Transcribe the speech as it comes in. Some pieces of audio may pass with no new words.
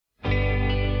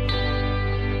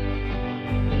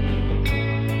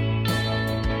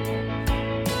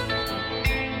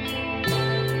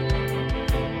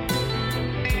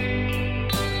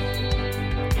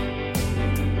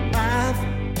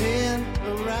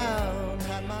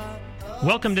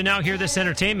Welcome to Now Hear This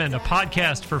Entertainment, a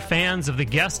podcast for fans of the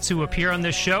guests who appear on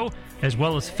this show, as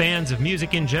well as fans of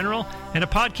music in general, and a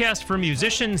podcast for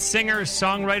musicians, singers,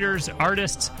 songwriters,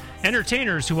 artists,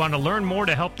 entertainers who want to learn more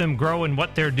to help them grow in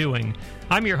what they're doing.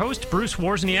 I'm your host, Bruce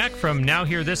Wozniak from Now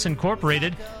Hear This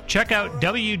Incorporated. Check out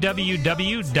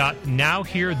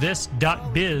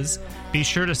www.nowhearthis.biz. Be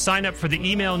sure to sign up for the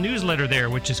email newsletter there,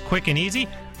 which is quick and easy.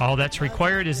 All that's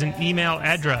required is an email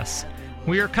address.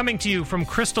 We are coming to you from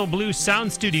Crystal Blue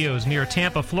Sound Studios near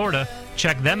Tampa, Florida.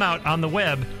 Check them out on the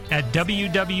web at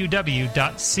www.cbpro,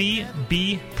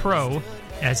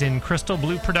 as in Crystal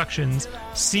Blue Productions,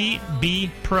 cbpro.net.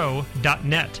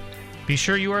 Be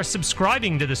sure you are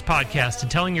subscribing to this podcast and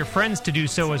telling your friends to do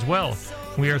so as well.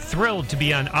 We are thrilled to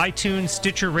be on iTunes,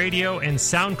 Stitcher Radio, and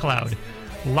SoundCloud.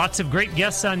 Lots of great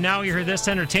guests on Now You Hear This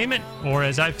Entertainment, or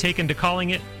as I've taken to calling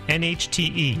it,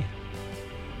 NHTE.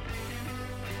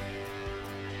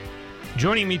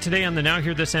 Joining me today on the Now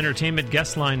Hear This Entertainment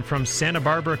guest line from Santa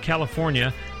Barbara,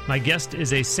 California, my guest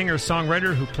is a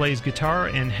singer-songwriter who plays guitar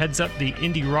and heads up the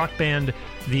indie rock band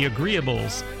The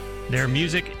Agreeables. Their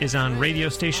music is on radio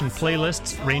station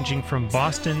playlists ranging from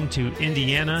Boston to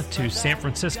Indiana to San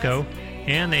Francisco,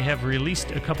 and they have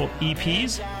released a couple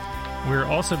EPs. We're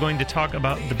also going to talk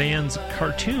about the band's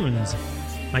cartoons.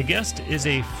 My guest is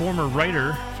a former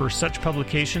writer for such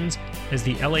publications as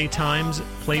the LA Times,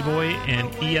 Playboy, and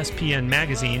ESPN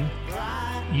magazine.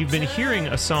 You've been hearing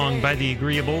a song by the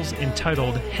Agreeables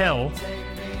entitled Hell.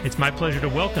 It's my pleasure to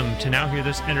welcome to Now Hear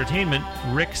This Entertainment,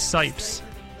 Rick Cipes.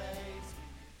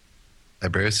 Hi,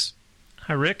 Bruce.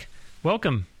 Hi, Rick.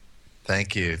 Welcome.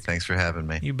 Thank you. Thanks for having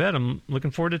me. You bet. I'm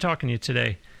looking forward to talking to you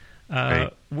today.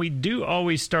 We do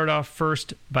always start off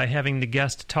first by having the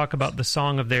guest talk about the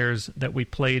song of theirs that we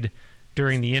played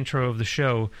during the intro of the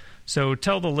show. So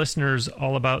tell the listeners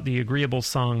all about the Agreeables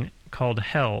song called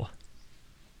Hell.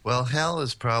 Well, Hell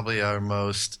is probably our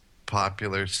most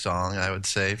popular song, I would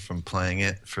say, from playing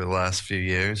it for the last few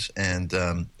years. And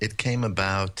it came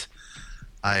about,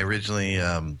 I originally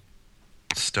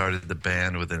started the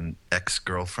band with an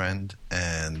ex-girlfriend,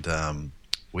 and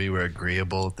we were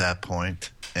agreeable at that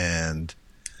point. And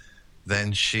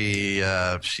then she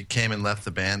came and left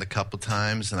the band a couple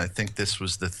times, and I think this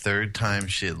was the third time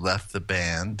she had left the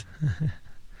band.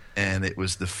 And it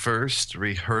was the first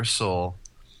rehearsal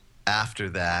after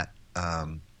that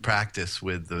practice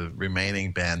with the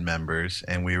remaining band members,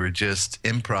 and we were just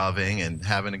improvising and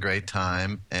having a great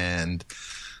time. And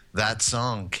that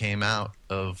song came out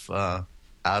of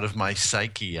my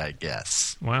psyche, I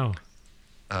guess. Wow.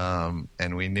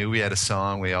 And we knew we had a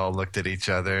song. We all looked at each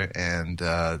other, and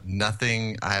I have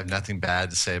nothing bad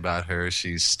to say about her.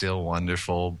 She's still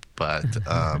wonderful, but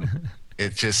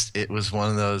it was one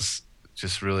of those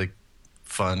just really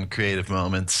fun, creative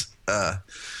moments that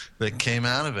came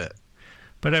out of it.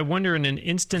 But I wonder, in an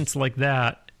instance like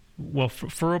that, well,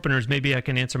 for openers, maybe I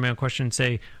can answer my own question and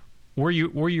say, were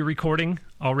you recording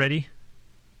already?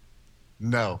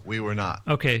 No, we were not.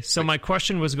 Okay, so my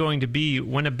question was going to be,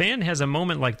 when a band has a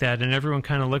moment like that and everyone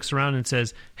kind of looks around and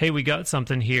says, hey, we got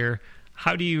something here,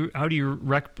 how do you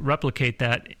replicate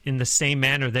that in the same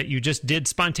manner that you just did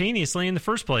spontaneously in the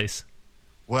first place?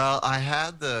 Well, I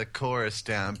had the chorus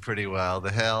down pretty well,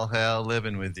 the hell,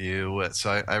 living with you.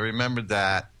 So I remembered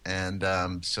that, and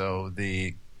so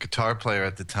the guitar player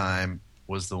at the time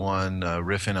was the one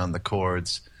riffing on the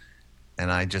chords. And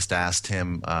I just asked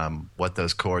him what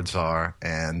those chords are,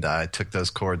 and I took those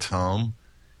chords home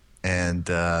and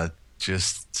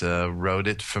just wrote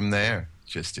it from there.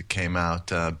 Just it came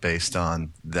out based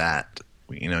on that.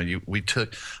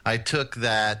 I took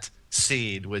that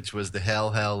seed, which was the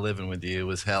hell, living with you,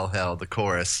 was hell, the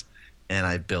chorus, and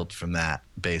I built from that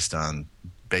based on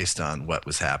what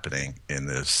was happening in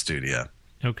the studio.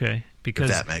 Okay.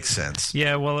 Because if that makes sense.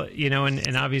 Yeah, well,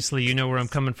 and obviously you know where I'm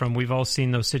coming from. We've all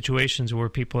seen those situations where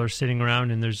people are sitting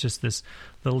around and there's just this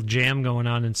little jam going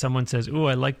on, and someone says, "Ooh,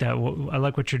 I like that. I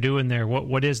like what you're doing there.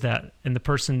 What is that?" And the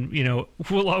person,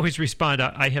 will always respond,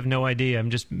 "I have no idea. I'm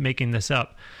just making this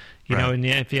up." You know, and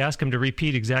if you ask them to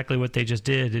repeat exactly what they just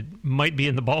did, it might be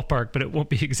in the ballpark, but it won't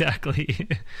be exactly.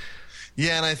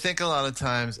 Yeah, and I think a lot of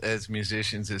times as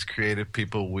musicians, as creative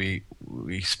people, we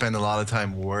spend a lot of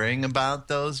time worrying about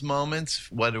those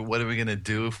moments. What are we going to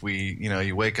do if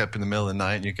you wake up in the middle of the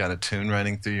night and you've got a tune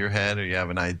running through your head, or you have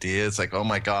an idea? It's like, oh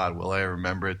my God, will I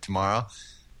remember it tomorrow?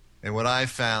 And what I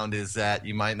found is that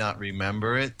you might not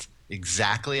remember it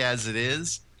exactly as it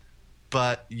is,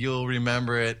 but you'll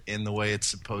remember it in the way it's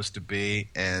supposed to be,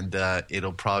 and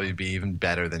it'll probably be even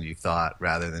better than you thought,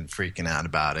 rather than freaking out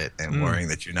about it and worrying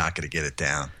that you're not going to get it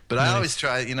down. But I always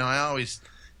try,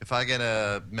 if I get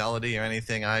a melody or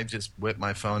anything, I just whip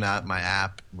my phone out, my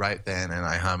app right then, and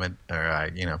I hum it. Or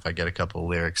if I get a couple of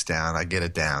lyrics down, I get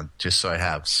it down just so I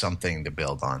have something to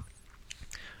build on.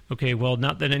 Okay, well,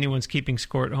 not that anyone's keeping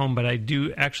score at home, but I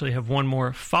do actually have one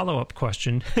more follow-up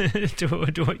question to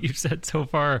what you've said so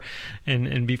far,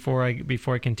 and before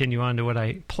I continue on to what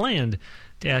I planned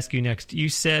to ask you next. You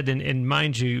said, and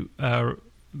mind you,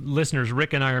 listeners,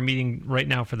 Rick and I are meeting right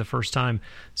now for the first time,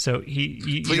 so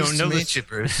you don't know this. You,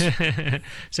 Bruce.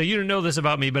 So you don't know this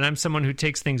about me, but I'm someone who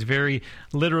takes things very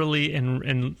literally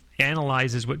and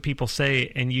analyzes what people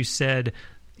say. And you said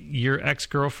your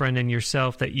ex-girlfriend and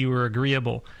yourself that you were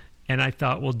agreeable, and I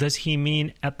thought, well, does he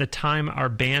mean at the time our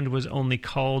band was only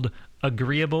called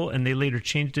Agreeable and they later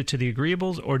changed it to the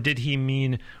Agreeables, or did he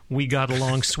mean we got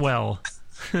along swell?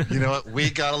 You know what? We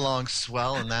got along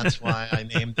swell, and that's why I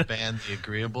named the band the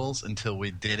Agreeables until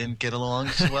we didn't get along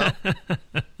swell.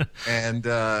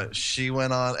 And she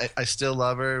went on. I still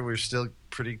love her. We're still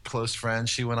pretty close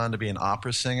friends. She went on to be an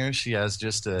opera singer. She has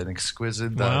just an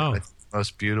exquisite,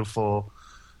 most beautiful.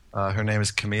 Her name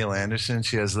is Camille Anderson.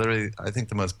 She has literally, I think,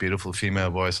 the most beautiful female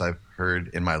voice I've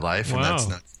heard in my life, and that's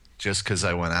not just because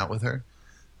I went out with her.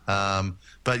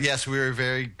 But yes, we were a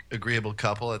very agreeable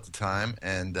couple at the time,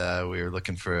 and we were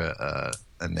looking for a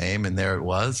name, and there it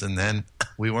was. And then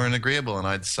we weren't agreeable, and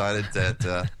I decided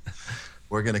that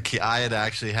we're going to keep. I had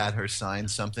actually had her sign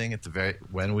something at the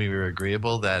when we were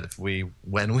agreeable that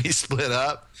when we split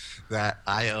up, that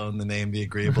I own the name The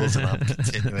Agreeables, and I'm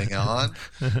continuing on.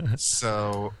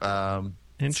 So, so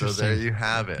there you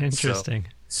have it. Interesting.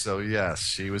 So yes,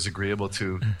 she was agreeable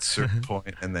to a certain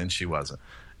point, and then she wasn't.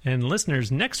 And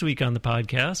listeners, next week on the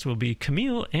podcast will be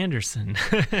Camille Anderson.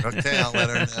 Okay, I'll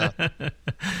let her know.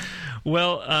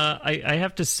 Well, I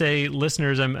have to say,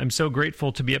 listeners, I'm so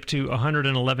grateful to be up to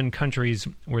 111 countries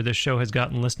where this show has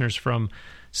gotten listeners from.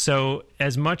 So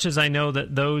as much as I know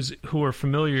that those who are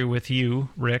familiar with you,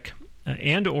 Rick,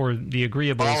 and or the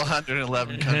Agreeables... All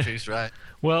 111 countries, right.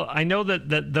 Well, I know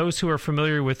that those who are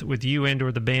familiar with you and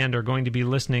or the band are going to be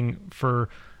listening for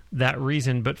that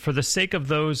reason, but for the sake of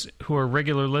those who are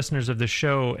regular listeners of the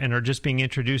show and are just being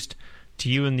introduced to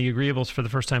you and the Agreeables for the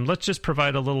first time, let's just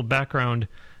provide a little background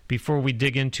before we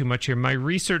dig in too much here. My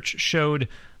research showed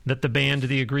that the band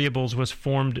The Agreeables was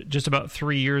formed just about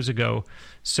 3 years ago.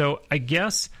 So I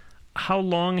guess, how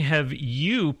long have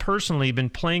you personally been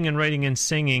playing and writing and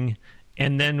singing,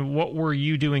 and then what were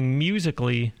you doing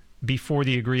musically before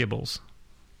The Agreeables?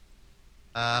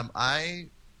 I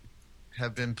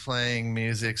have been playing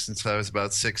music since I was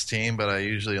about 16, but I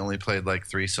usually only played like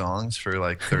 3 songs for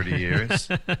like 30 years.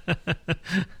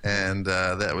 And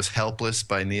that was Helpless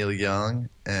by Neil Young,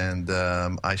 and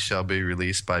I Shall Be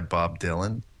Released by Bob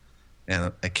Dylan.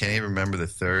 And I can't even remember the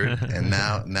third. And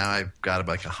now I've got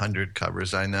like 100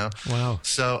 covers I know. Wow.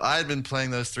 So I had been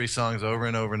playing those 3 songs over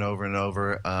and over and over and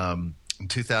over. In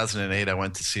 2008, I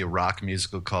went to see a rock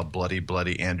musical called Bloody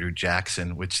Bloody Andrew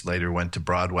Jackson, which later went to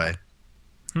Broadway.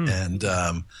 And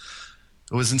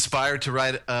was inspired to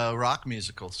write a rock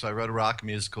musical. So I wrote a rock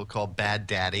musical called Bad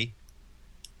Daddy,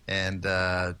 and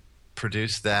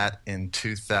produced that in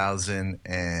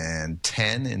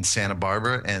 2010 in Santa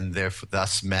Barbara, and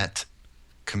thus met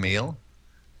Camille,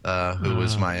 who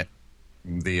was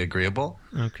the Agreeable.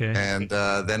 Okay. And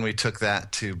then we took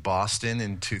that to Boston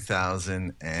in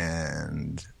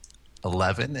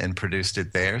 2011 and produced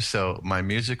it there. So my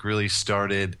music really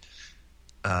started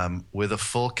with a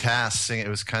full cast singing. It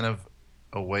was kind of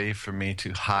a way for me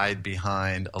to hide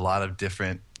behind a lot of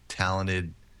different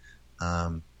talented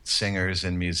singers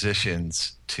and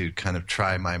musicians to kind of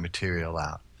try my material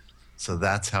out. So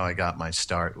that's how I got my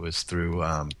start, was through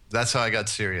that's how I got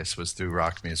serious, was through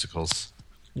rock musicals.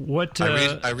 What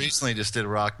I recently just did a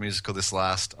rock musical this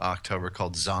last October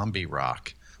called Zombie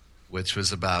Rock, which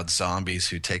was about zombies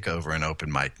who take over an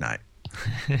open mic night.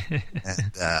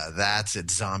 And that's at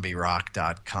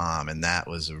zombierock.com, and that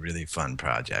was a really fun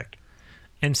project.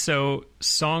 And so,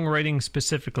 songwriting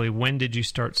specifically, when did you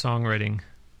start songwriting?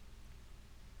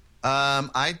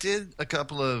 I did a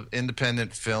couple of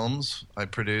independent films. I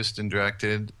produced and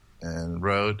directed and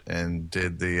wrote and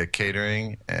did the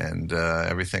catering and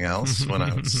everything else when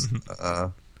I was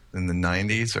in the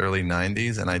 90s, early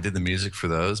 90s, and I did the music for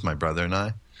those, my brother and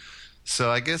I.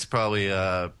 So I guess probably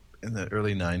in the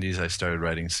early 90s I started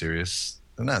writing serious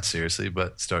not seriously,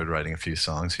 but started writing a few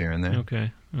songs here and there.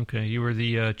 Okay. You were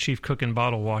the chief cook and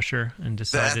bottle washer and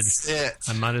decided That's it.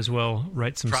 I might as well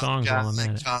write some Prop songs guy, while I'm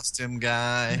at it. costume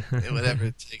guy, whatever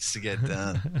it takes to get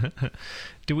done.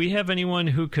 Do we have anyone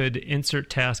who could insert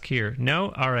task here?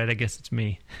 No? All right, I guess it's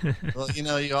me. Well,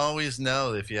 you always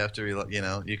know if you have to,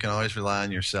 you can always rely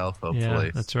on yourself, hopefully.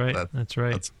 Yeah, that's right. That's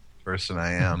right. That's the person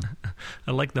I am.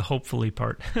 I like the hopefully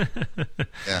part. Yeah.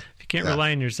 If you can't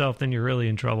rely on yourself, then you're really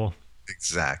in trouble.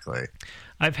 Exactly.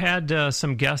 I've had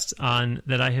some guests on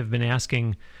that I have been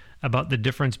asking about the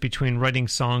difference between writing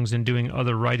songs and doing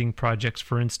other writing projects.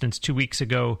 For instance, 2 weeks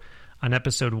ago on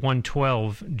episode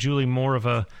 112, Julie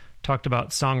Morava talked about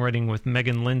songwriting with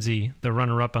Megan Lindsay, the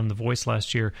runner-up on The Voice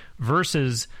last year,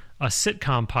 versus a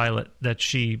sitcom pilot that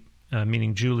she,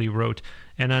 meaning Julie, wrote.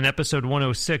 And on episode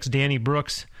 106, Danny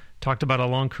Brooks talked about a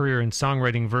long career in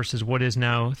songwriting versus what is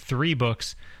now 3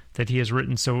 books that he has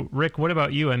written. So, Rick, what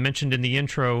about you? I mentioned in the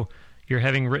intro you're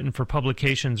having written for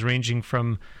publications ranging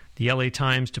from the LA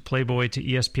Times to Playboy to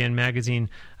ESPN Magazine.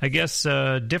 I guess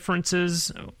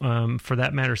differences, for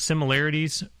that matter,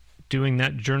 similarities, doing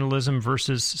that journalism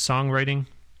versus songwriting?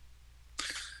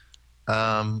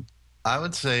 I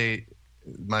would say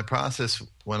my process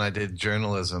when I did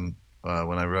journalism,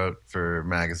 when I wrote for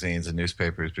magazines and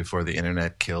newspapers before the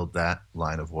internet killed that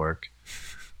line of work,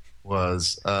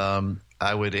 was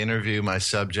I would interview my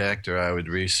subject, or I would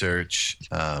research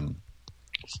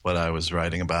what I was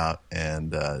writing about,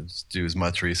 and do as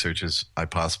much research as I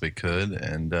possibly could.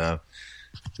 And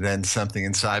then something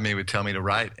inside me would tell me to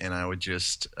write, and I would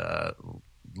just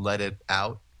let it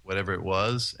out, whatever it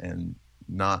was, and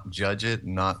not judge it,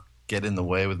 and not get in the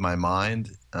way with my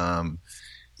mind, and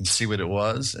see what it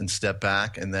was, and step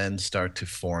back, and then start to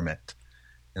form it.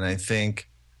 And I think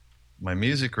my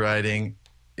music writing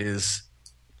is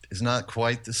not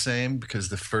quite the same, because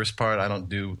the first part, I don't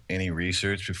do any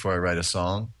research before I write a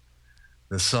song.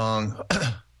 The song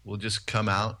will just come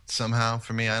out somehow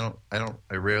for me. I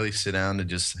rarely sit down to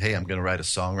just, hey, I'm going to write a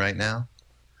song right now.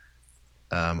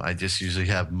 I just usually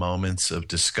have moments of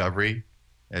discovery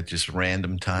at just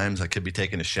random times. I could be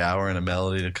taking a shower and a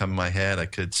melody to come in my head. I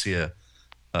could see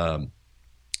I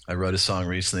wrote a song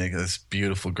recently, this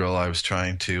beautiful girl I was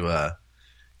trying to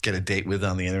get a date with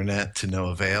on the internet, to no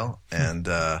avail, and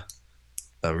a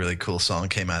really cool song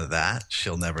came out of that.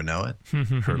 She'll never know it.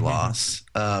 Her loss.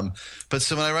 But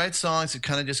so when I write songs, it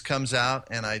kind of just comes out,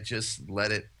 and I just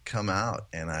let it come out,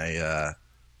 and I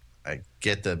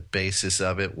get the basis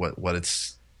of it, what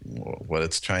it's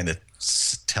trying to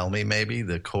tell me, maybe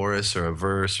the chorus or a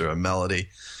verse or a melody,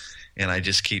 and I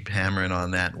just keep hammering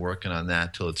on that and working on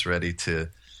that till it's ready to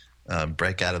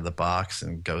break out of the box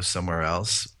and go somewhere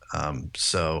else.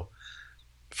 So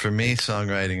for me,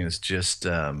 songwriting is just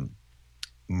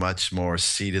much more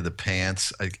seat of the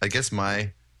pants. I guess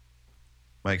my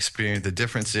experience, the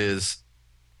difference is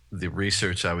the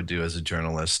research I would do as a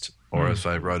journalist, or if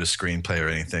I wrote a screenplay or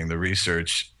anything, the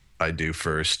research I do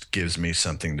first gives me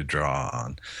something to draw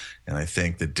on. And I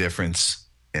think the difference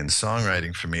in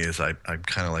songwriting for me is I'm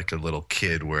kind of like a little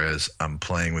kid, whereas I'm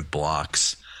playing with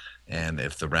blocks. And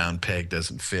if the round peg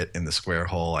doesn't fit in the square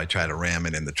hole, I try to ram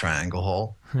it in the triangle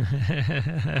hole.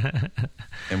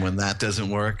 And when that doesn't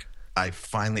work, I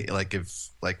finally, like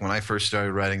when I first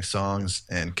started writing songs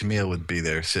and Camille would be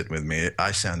there sitting with me,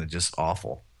 I sounded just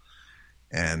awful.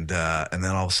 And then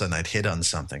all of a sudden I'd hit on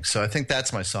something. So I think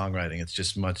that's my songwriting. It's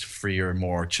just much freer,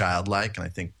 more childlike. And I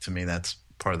think to me that's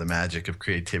part of the magic of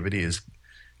creativity, is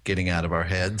getting out of our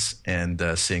heads and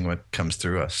seeing what comes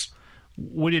through us.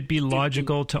 Would it be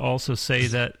logical to also say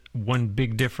that one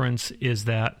big difference is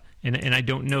that, and I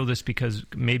don't know this because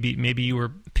maybe you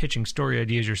were pitching story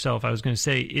ideas yourself. I was going to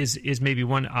say is maybe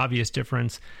one obvious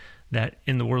difference that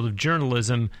in the world of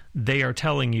journalism, they are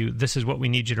telling you this is what we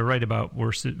need you to write about,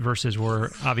 versus we're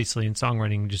obviously in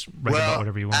songwriting, just write about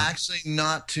whatever you want. Actually,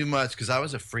 not too much, because I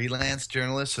was a freelance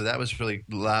journalist, so that was really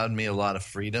allowed me a lot of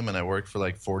freedom, and I worked for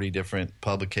like 40 different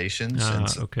publications.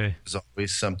 Okay. It was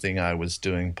always something. I was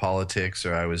doing politics,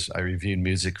 or I reviewed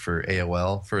music for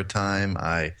AOL for a time.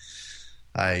 I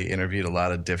interviewed a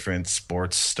lot of different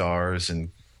sports stars,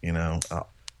 and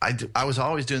I was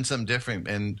always doing something different,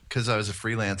 and because I was a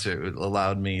freelancer, it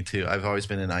allowed me to. I've always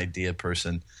been an idea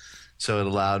person, so it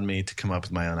allowed me to come up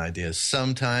with my own ideas.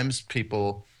 Sometimes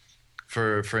people,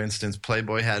 for instance,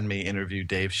 Playboy had me interview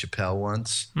Dave Chappelle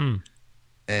once,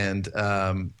 and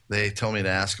they told me to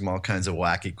ask him all kinds of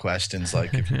wacky questions,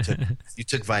 like if you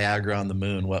took Viagra on the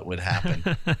moon, what would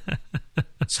happen?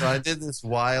 So I did this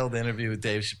wild interview with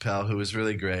Dave Chappelle, who was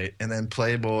really great, and then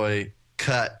Playboy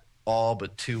cut all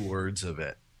but 2 words of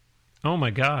it. Oh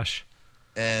my gosh.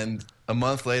 And a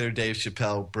month later, Dave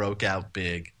Chappelle broke out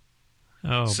big.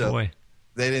 Oh, so boy.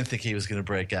 They didn't think he was going to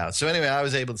break out. So anyway, I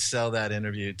was able to sell that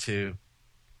interview to,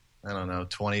 I don't know,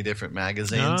 20 different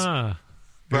magazines.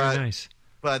 Very nice.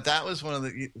 But that was one of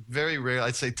the very rare,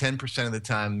 I'd say 10% of the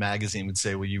time, the magazine would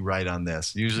say, will you write on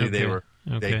this? Usually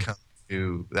they come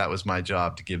to, that was my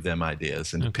job to give them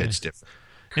ideas and to pitch different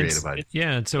creative ideas.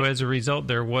 Yeah, and so as a result,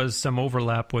 there was some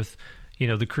overlap with,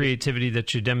 the creativity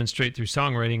that you demonstrate through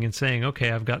songwriting and saying,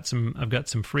 okay, I've got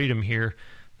some freedom here,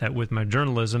 that with my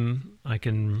journalism, I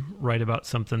can write about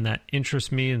something that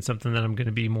interests me and something that I'm going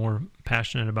to be more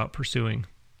passionate about pursuing.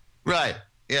 Right.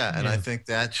 Yeah, and I think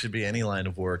that should be any line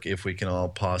of work if we can all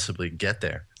possibly get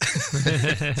there.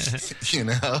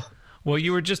 Well,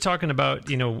 you were just talking about,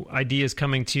 ideas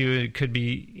coming to you. It could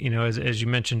be, as you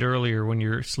mentioned earlier, when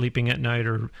you're sleeping at night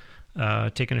or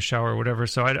taking a shower or whatever.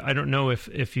 So I don't know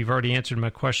if you've already answered my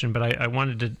question, but I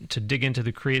wanted to dig into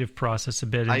the creative process a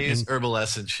bit. I use Herbal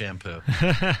Essence shampoo.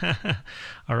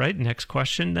 All right, next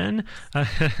question then.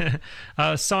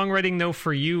 Songwriting, though,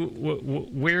 for you,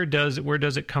 where does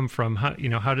it come from?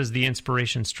 How does the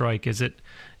inspiration strike? Is it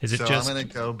so just? I'm going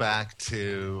to go back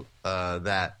to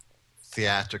that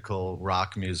theatrical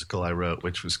rock musical I wrote,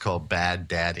 which was called Bad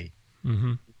Daddy,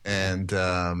 and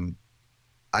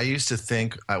I used to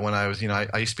think when I was,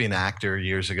 I used to be an actor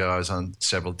years ago. I was on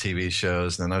several TV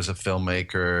shows, and then I was a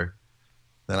filmmaker,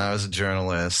 then I was a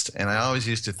journalist, and I always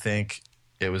used to think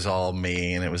it was all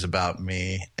me and it was about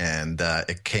me, and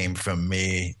it came from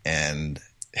me, and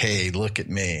hey, look at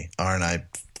me, aren't I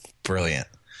brilliant?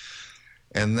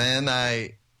 And then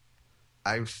I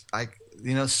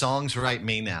songs write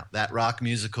me now. That rock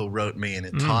musical wrote me, and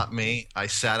it taught me. I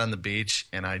sat on the beach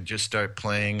and I just started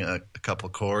playing a couple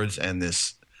chords, and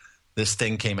this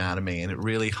thing came out of me, and it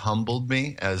really humbled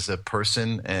me as a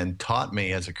person and taught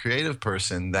me as a creative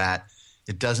person that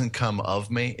it doesn't come of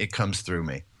me, it comes through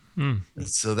me. And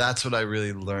so that's what I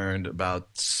really learned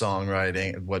about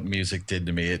songwriting and what music did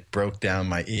to me. It broke down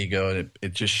my ego, and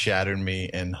it just shattered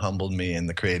me and humbled me in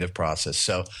the creative process.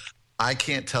 So I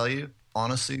can't tell you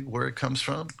honestly where it comes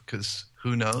from, because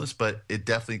who knows, but it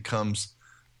definitely comes.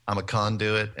 I'm a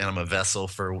conduit and I'm a vessel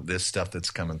for this stuff that's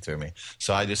coming through me.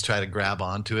 So I just try to grab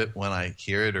onto it when I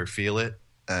hear it or feel it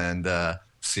and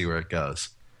see where it goes.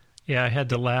 Yeah, I had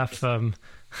to laugh.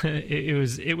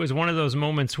 It was one of those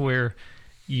moments where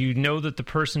that the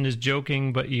person is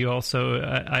joking, but you also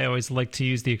I always like to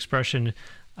use the expression,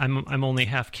 I'm only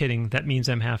half kidding. That means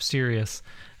I'm half serious.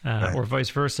 Right. Or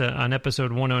vice versa. On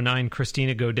episode 109,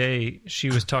 Christina Godet, she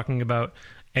was talking about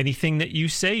anything that you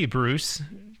say, Bruce,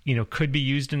 could be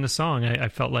used in the song. I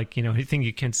felt like, anything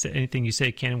you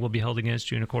say can and will be held against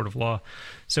you in a court of law.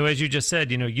 So as you just said,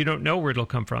 you don't know where it'll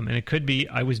come from. And it could be,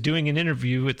 I was doing an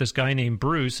interview with this guy named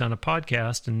Bruce on a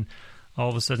podcast, and all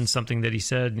of a sudden something that he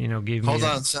said, gave me... Hold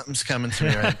on, something's coming to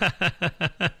me right.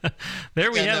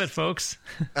 There we have it, folks.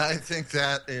 I think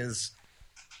that is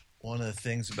one of the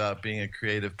things about being a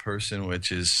creative person,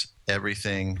 which is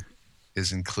everything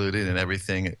is included and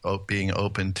everything being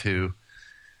open to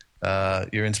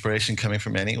your inspiration coming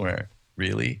from anywhere,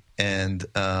 really, and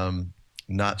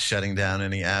not shutting down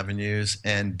any avenues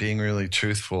and being really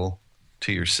truthful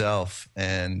to yourself.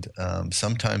 And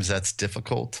sometimes that's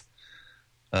difficult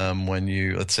when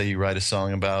let's say you write a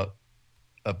song about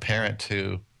a parent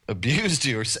who abused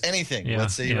you or anything. Yeah,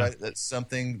 let's say you write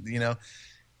something,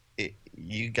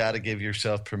 you got to give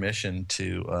yourself permission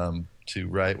to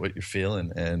write what you're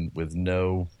feeling, and with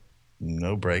no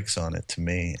breaks on it, to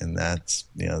me. And that's,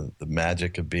 the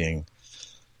magic of being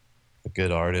a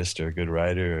good artist or a good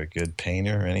writer or a good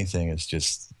painter or anything is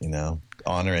just,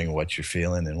 honoring what you're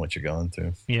feeling and what you're going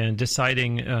through. Yeah, and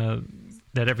deciding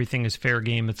that everything is fair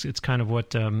game. It's kind of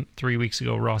what 3 weeks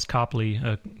ago Ross Copley,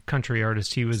 a country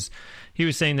artist, he was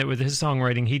saying that with his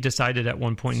songwriting, he decided at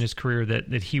one point in his career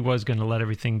that he was going to let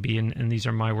everything be, and these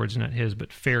are my words, not his,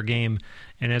 but fair game.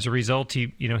 And as a result, he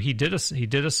did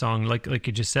a song like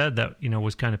you just said that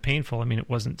was kind of painful. I mean, it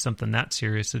wasn't something that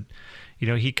serious.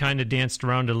 He kind of danced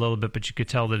around it a little bit, but you could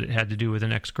tell that it had to do with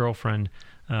an ex-girlfriend.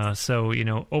 So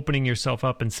opening yourself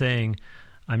up and saying,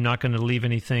 I'm not going to leave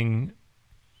anything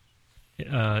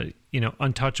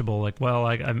untouchable, like, well,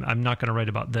 I'm not going to write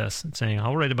about this, and saying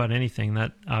I'll write about anything,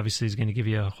 that obviously is going to give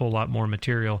you a whole lot more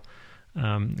material.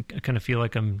 I kind of feel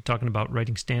like I'm talking about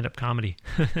writing stand-up comedy.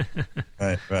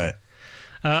 Right.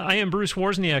 I am Bruce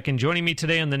Wozniak, and joining me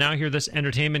today on the Now Hear This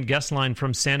Entertainment guest line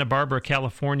from Santa Barbara,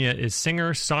 California, is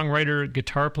singer, songwriter,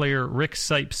 guitar player Rick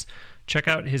Cipes. Check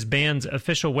out his band's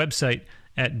official website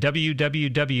at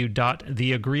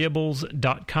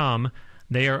www.theagreeables.com.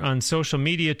 They are on social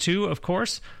media too, of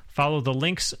course. Follow the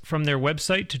links from their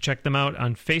website to check them out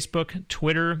on Facebook,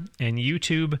 Twitter, and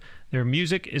YouTube. Their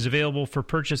music is available for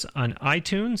purchase on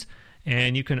iTunes,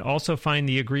 and you can also find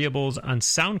the Agreeables on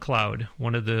SoundCloud,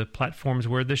 one of the platforms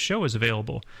where this show is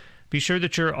available. Be sure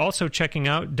that you're also checking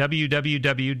out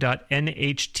www.nhte.net,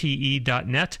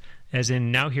 as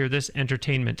in Now Hear This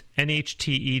Entertainment,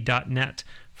 nhte.net.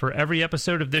 For every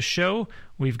episode of this show,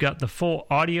 we've got the full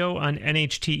audio on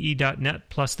nhte.net,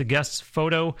 plus the guest's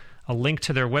photo, a link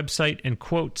to their website, and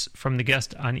quotes from the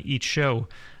guest on each show.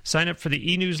 Sign up for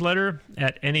the e-newsletter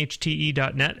at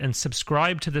nhte.net and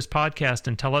subscribe to this podcast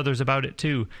and tell others about it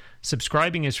too.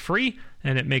 Subscribing is free,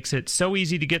 and it makes it so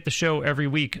easy to get the show every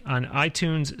week on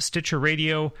iTunes, Stitcher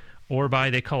Radio, or by,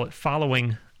 they call it,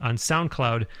 following on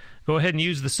SoundCloud. Go ahead and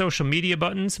use the social media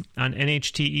buttons on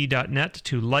nhte.net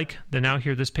to like the Now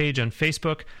Hear This page on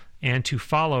Facebook and to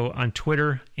follow on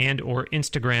Twitter and or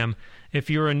Instagram.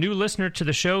 If you're a new listener to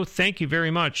the show, thank you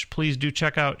very much. Please do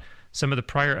check out some of the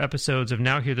prior episodes of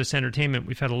Now Hear This Entertainment.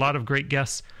 We've had a lot of great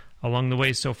guests along the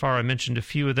way so far. I mentioned a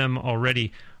few of them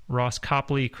already. Ross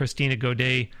Copley, Christina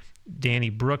Godet, Danny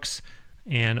Brooks,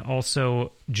 and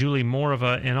also Julie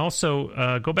Morava. And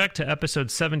also, go back to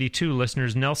episode 72,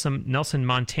 listeners. Nelson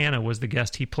Montana was the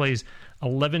guest. He plays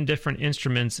 11 different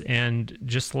instruments, and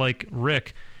just like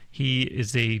Rick, he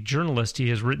is a journalist. He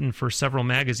has written for several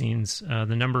magazines. The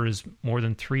number is more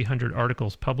than 300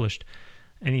 articles published.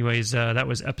 Anyways, that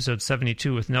was episode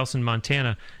 72 with Nelson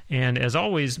Montana. And as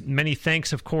always, many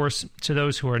thanks, of course, to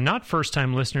those who are not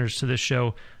first-time listeners to this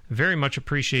show. Very much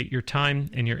appreciate your time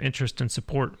and your interest and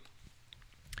support.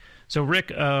 So,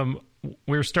 Rick,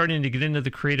 we're starting to get into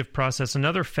the creative process.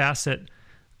 Another facet.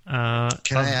 Can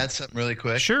I add something really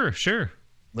quick? Sure.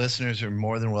 Listeners are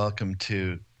more than welcome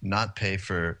to not pay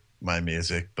for my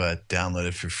music, but download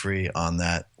it for free on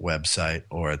that website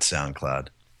or at SoundCloud.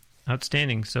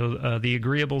 Outstanding. So,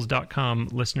 theagreeables.com,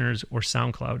 listeners, or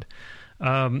SoundCloud.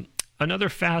 Another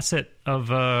facet of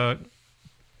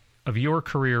your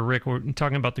career, Rick, we're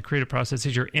talking about the creative process,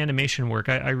 is your animation work.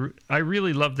 I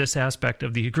really love this aspect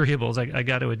of the Agreeables, I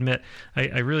got to admit.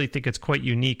 I really think it's quite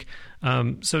unique.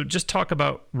 So just talk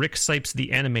about Rick Cipes, the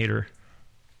animator.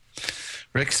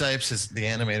 Rick Cipes is the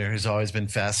animator who's always been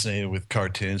fascinated with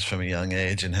cartoons from a young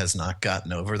age and has not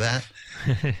gotten over that,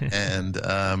 and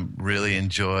really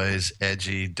enjoys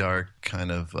edgy, dark,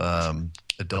 kind of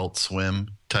Adult Swim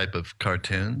type of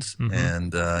cartoons. Mm-hmm.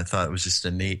 And I thought it was just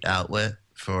a neat outlet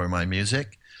for my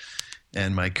music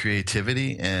and my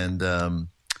creativity, and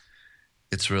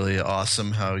it's really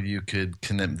awesome how you could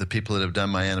connect. The people that have done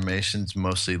my animations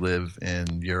mostly live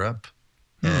in Europe,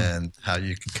 and how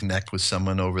you can connect with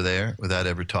someone over there without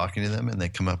ever talking to them, and they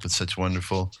come up with such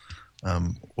wonderful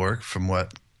work from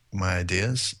what my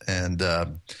ideas. And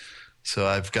so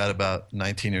I've got about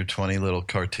 19 or 20 little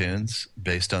cartoons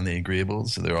based on the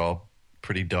Agreeables. They're all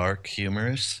pretty dark,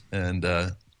 humorous, and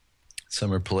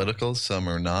some are political, some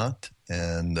are not,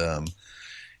 and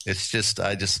it's just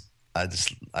I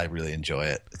really enjoy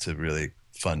it. It's a really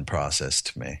fun process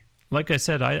to me. Like I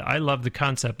said, I love the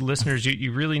concept. Listeners,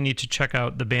 you really need to check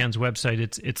out the band's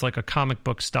website. It's like a comic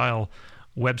book style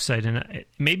website, and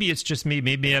maybe it's just me.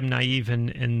 Maybe I'm naive,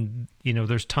 and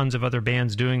there's tons of other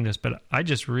bands doing this, but I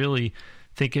just really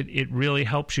think it really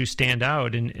helps you stand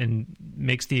out and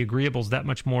makes the Agreeables that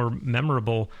much more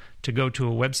memorable to go to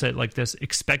a website like this,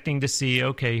 expecting to see,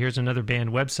 okay, here's another band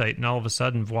website, and all of a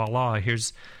sudden, voila,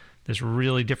 here's this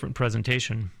really different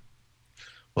presentation.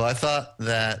 Well, I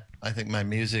think my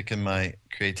music and my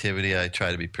creativity, I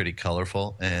try to be pretty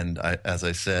colorful. And as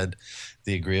I said,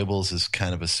 the Agreeables is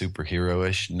kind of a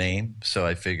superhero-ish name. So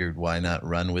I figured why not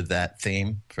run with that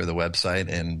theme for the website,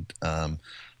 and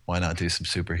why not do some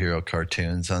superhero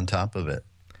cartoons on top of it?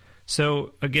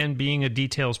 So again, being a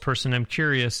details person, I'm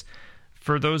curious,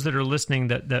 for those that are listening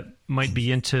that might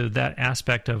be into that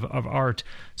aspect of art.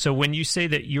 So when you say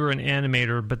that you're an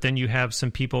animator, but then you have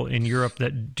some people in Europe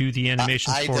that do the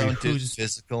animations for you. I don't do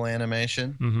physical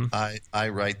animation. Mm-hmm. I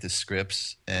write the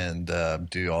scripts and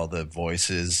do all the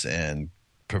voices and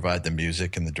provide the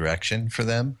music and the direction for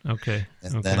them. Okay.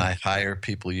 And then I hire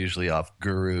people usually off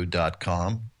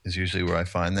guru.com is usually where I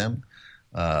find them.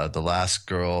 The last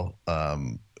girl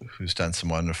who's done some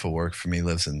wonderful work for me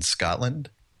lives in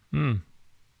Scotland.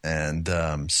 And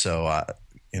so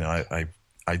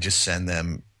I just send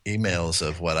them emails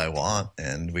of what I want,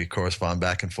 and we correspond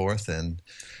back and forth, and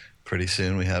pretty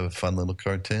soon we have a fun little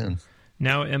cartoon.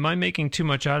 Now, am I making too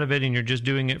much out of it and you're just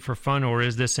doing it for fun, or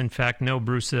is this in fact, no,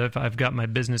 Bruce, I've got my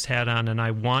business hat on and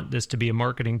I want this to be a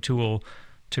marketing tool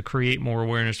to create more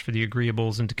awareness for the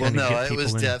Agreeables and to kind of get people in? Well, no, it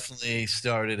was definitely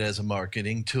started as a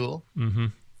marketing tool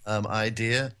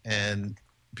idea, and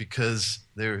because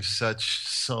there's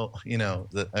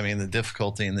the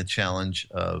difficulty and the challenge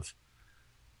of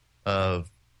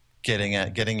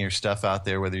getting your stuff out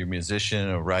there, whether you're a musician,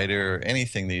 a writer, or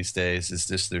anything these days, is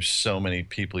just there's so many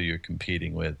people you're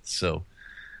competing with. So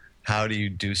how do you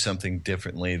do something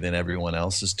differently than everyone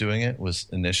else is doing it was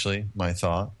initially my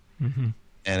thought. Mm-hmm.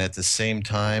 And at the same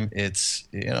time, it's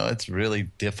really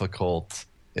difficult.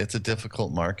 It's a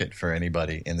difficult market for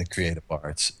anybody in the creative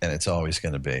arts, and it's always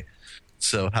going to be.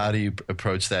 So how do you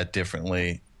approach that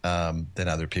differently than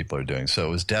other people are doing? So it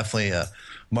was definitely a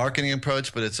marketing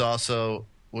approach, but it's also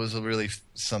was really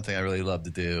something I really love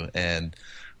to do, and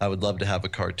I would love to have a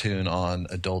cartoon on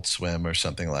Adult Swim or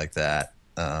something like that.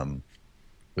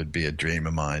 Would be a dream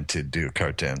of mine to do a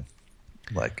cartoon,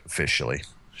 like officially.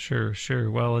 Sure.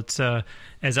 Well, it's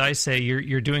as I say,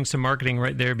 you're doing some marketing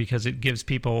right there, because it gives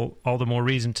people all the more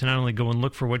reason to not only go and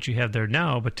look for what you have there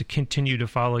now, but to continue to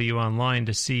follow you online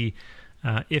to see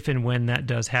if and when that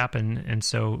does happen. And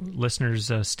so, listeners,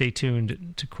 stay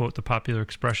tuned. To quote the popular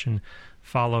expression,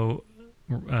 follow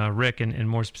Rick and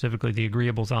more specifically the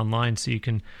Agreeables online, so you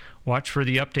can watch for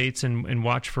the updates and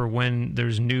watch for when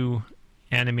there's new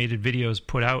animated videos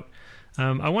put out.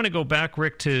 I want to go back,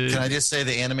 Rick, to... Can I just say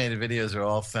the animated videos are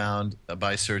all found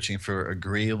by searching for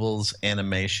Agreeables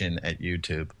Animation at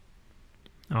YouTube.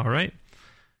 All right.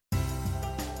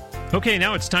 Okay,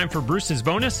 now it's time for Bruce's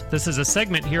Bonus. This is a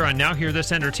segment here on Now Hear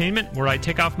This Entertainment where I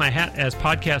take off my hat as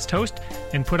podcast host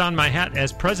and put on my hat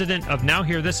as president of Now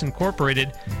Hear This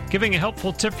Incorporated, giving a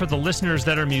helpful tip for the listeners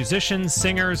that are musicians,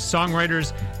 singers,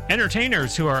 songwriters,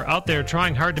 entertainers who are out there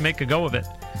trying hard to make a go of it.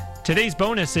 Today's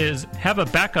bonus is have a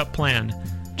backup plan.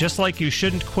 Just like you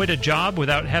shouldn't quit a job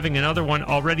without having another one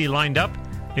already lined up,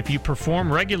 if you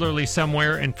perform regularly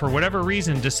somewhere and for whatever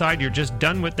reason decide you're just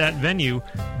done with that venue,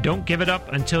 don't give it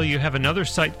up until you have another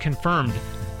site confirmed.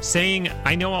 Saying,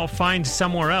 "I know I'll find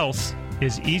somewhere else,"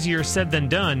 is easier said than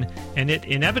done, and it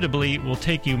inevitably will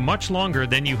take you much longer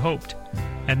than you hoped.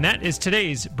 And that is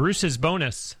today's Bruce's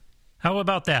Bonus. How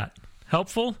about that?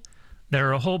 Helpful? There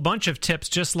are a whole bunch of tips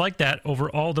just like that over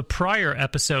all the prior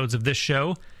episodes of this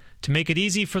show. To make it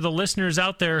easy for the listeners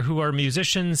out there who are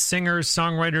musicians, singers,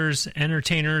 songwriters,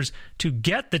 entertainers to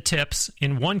get the tips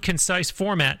in one concise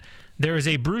format, there is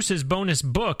a Bruce's Bonus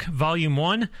Book, Volume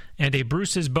 1, and a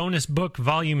Bruce's Bonus Book,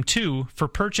 Volume 2, for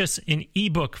purchase in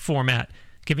ebook format,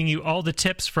 giving you all the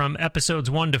tips from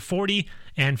episodes 1 to 40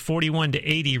 and 41 to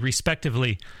 80,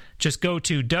 respectively. Just go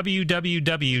to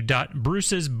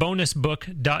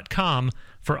www.brucesbonusbook.com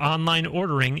for online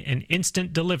ordering and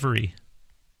instant delivery.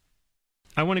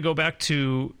 I want to go back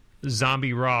to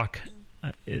Zombie Rock,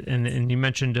 and you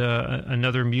mentioned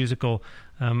another musical.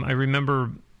 I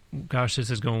remember, gosh, this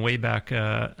is going way back,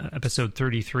 episode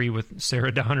 33 with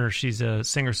Sarah Donner. She's a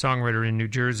singer-songwriter in New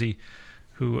Jersey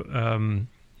who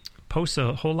posts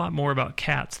a whole lot more about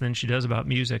cats than she does about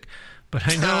music. But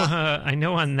I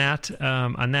know on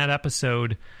that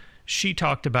episode, she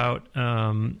talked about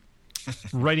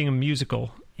writing a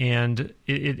musical. And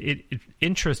it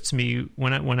interests me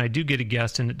when I do get a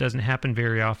guest, and it doesn't happen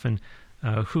very often,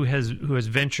 who has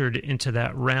ventured into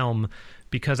that realm,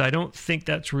 because I don't think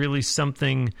that's really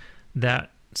something that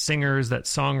singers, that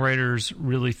songwriters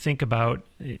really think about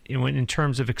in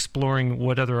terms of exploring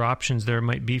what other options there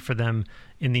might be for them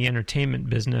in the entertainment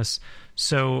business.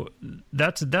 So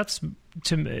that's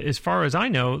as far as I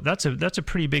know, that's a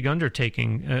pretty big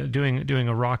undertaking, doing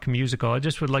a rock musical. I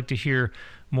just would like to hear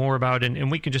more about it,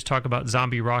 and we can just talk about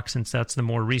Zombie Rock since that's the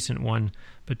more recent one.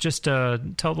 But just tell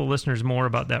the listeners more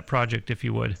about that project, if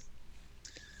you would.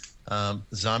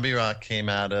 Zombie Rock came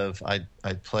out of I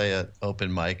play an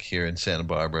open mic here in Santa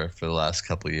Barbara for the last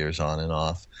couple of years on and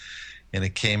off, and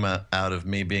it came out of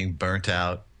me being burnt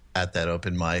out at that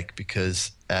open mic,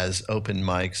 because as open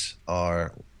mics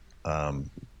are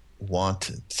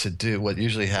want to do, what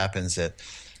usually happens that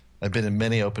I've been in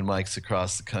many open mics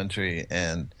across the country,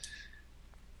 and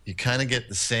you kind of get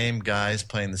the same guys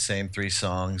playing the same 3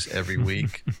 songs every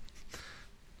week,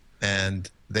 and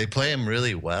they play them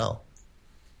really well.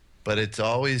 But it's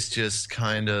always just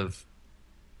kind of,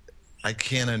 I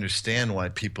can't understand why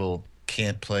people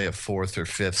can't play a 4th or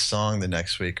 5th song the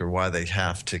next week, or why they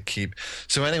have to keep.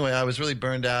 So anyway, I was really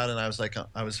burned out, and I was like,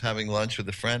 I was having lunch with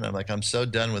a friend. I'm like, I'm so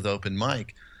done with open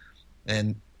mic.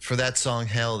 And for that song,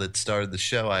 Hell, that started the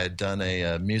show, I had done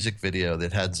a music video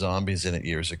that had zombies in it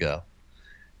years ago.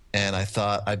 And I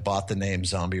thought, I bought the name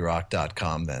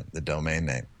zombierock.com then, the domain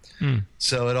name.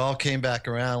 So it all came back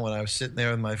around when I was sitting there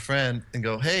with my friend and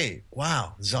go, hey,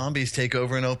 wow, zombies take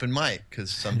over an open mic. Because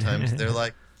sometimes they're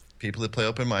like, people that play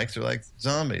open mics are like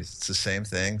zombies. It's the same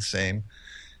thing, same.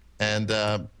 And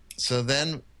so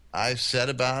then I set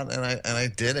about and I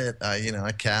did it.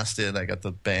 I cast it. I got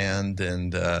the band,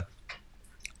 and I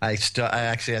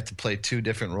actually had to play two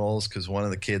different roles because one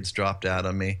of the kids dropped out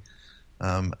on me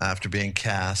after being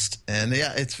cast. And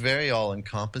yeah, it's very all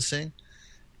encompassing,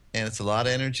 and it's a lot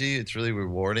of energy. It's really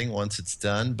rewarding once it's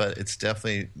done, but it's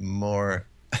definitely more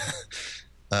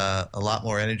a lot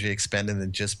more energy expended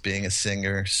than just being a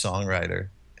singer songwriter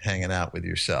hanging out with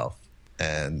yourself.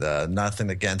 And nothing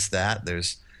against that.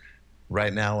 There's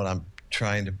right now when I'm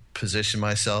trying to position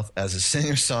myself as a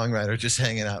singer-songwriter, just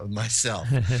hanging out with myself.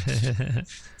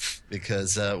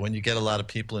 Because when you get a lot of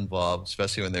people involved,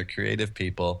 especially when they're creative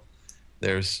people,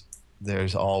 there's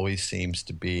always seems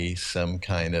to be some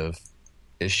kind of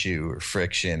issue or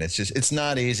friction. It's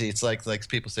not easy. It's like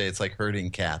people say, it's like herding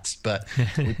cats. But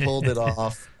we pulled it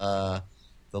off. The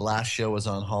last show was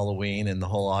on Halloween, and the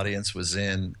whole audience was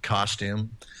in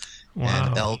costume.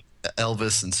 Wow. And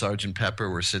Elvis and Sgt. Pepper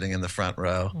were sitting in the front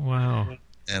row. Wow.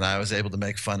 And I was able to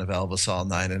make fun of Elvis all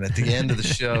night. And at the end of the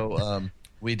show,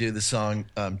 we do the song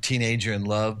Teenager in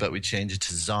Love, but we change it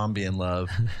to Zombie in Love.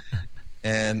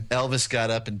 And Elvis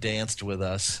got up and danced with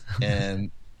us.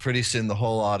 And pretty soon the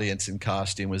whole audience in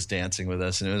costume was dancing with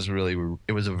us. And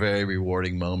it was a very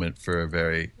rewarding moment for a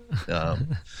very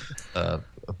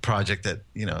a project that,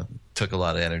 took a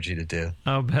lot of energy to do.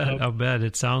 I'll bet.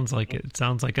 It sounds like it.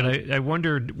 I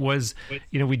wondered,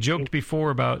 we joked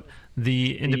before about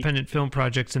the independent film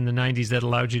projects in the 90s that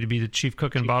allowed you to be the chief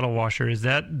cook and bottle washer. Is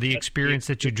that the experience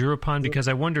that you drew upon? Because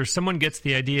I wonder, someone gets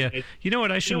the idea, you know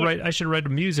what, I should write a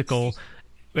musical,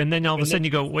 and then all of a sudden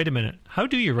you go, wait a minute, how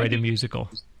do you write a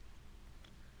musical?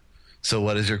 So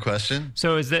what is your question?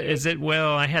 So is it,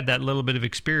 well, I had that little bit of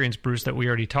experience, Bruce, that we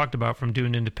already talked about from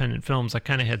doing independent films. I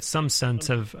kind of had some sense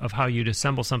of how you'd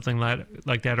assemble something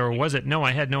like that. Or was it, no,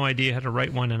 I had no idea how to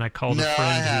write one, and I called a friend. No,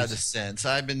 I had a sense.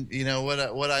 I've been,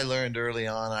 what I learned early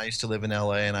on, I used to live in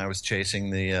L.A., and I was chasing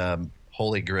the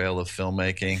holy grail of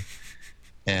filmmaking.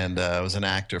 And I was an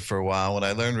actor for a while. What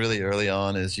I learned really early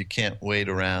on is you can't wait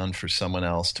around for someone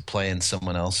else to play in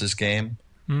someone else's game.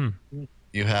 Mm.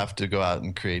 You have to go out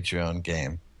and create your own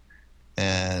game.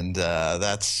 And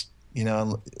that's,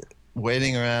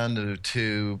 waiting around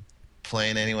to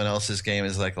playing anyone else's game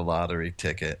is like a lottery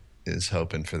ticket, is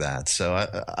hoping for that. So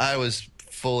I was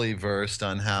fully versed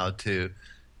on how to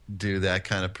do that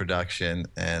kind of production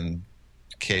and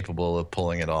capable of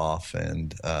pulling it off.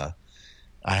 And I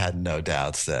had no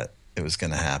doubts that it was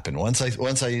going to happen. Once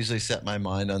I usually set my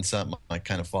mind on something, I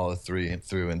kind of follow through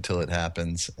until it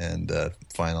happens and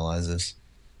finalizes.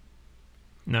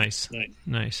 Nice.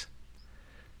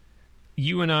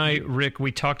 You and I, Rick,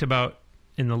 we talked about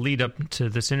in the lead up to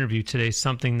this interview today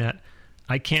something that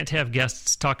I can't have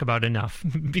guests talk about enough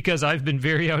because I've been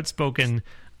very outspoken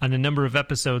on a number of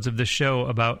episodes of the show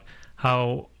about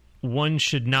how one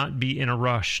should not be in a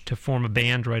rush to form a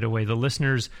band right away. The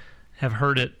listeners have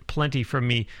heard it plenty from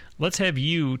me. Let's have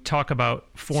you talk about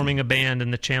forming a band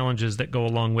and the challenges that go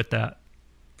along with that.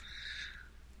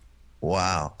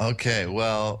 Wow. Okay.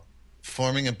 Well,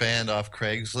 forming a band off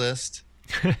Craigslist,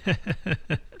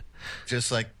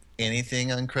 just like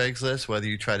anything on Craigslist, whether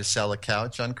you try to sell a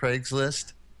couch on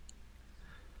Craigslist,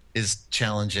 is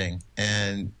challenging.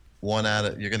 And you're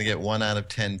going to get 1 out of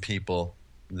 10 people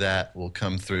that will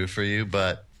come through for you.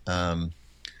 But I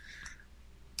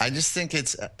just think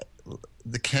it's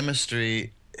the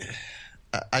chemistry.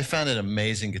 I found an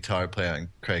amazing guitar player on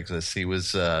Craigslist.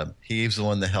 He's the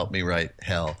one that helped me write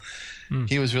Hell.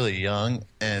 He was really young,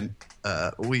 and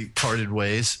we parted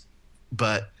ways,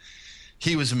 but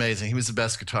he was amazing. He was the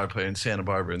best guitar player in Santa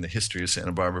Barbara, in the history of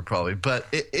Santa Barbara, probably. But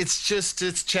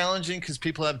it's challenging because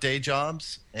people have day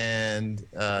jobs, and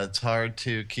it's hard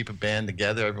to keep a band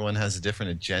together. Everyone has a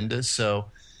different agenda, so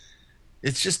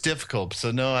it's just difficult.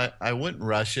 So no, I wouldn't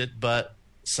rush it, but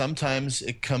sometimes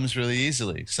it comes really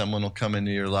easily. Someone will come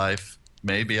into your life,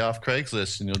 maybe off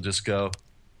Craigslist, and you'll just go,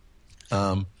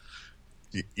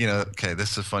 okay,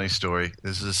 this is a funny story.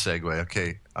 This is a segue.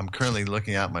 Okay, I'm currently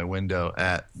looking out my window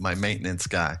at my maintenance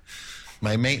guy.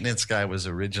 My maintenance guy was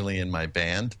originally in my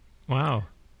band. Wow.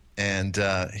 And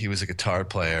he was a guitar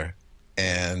player.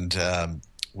 And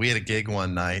we had a gig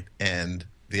one night, and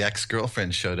the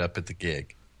ex-girlfriend showed up at the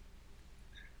gig.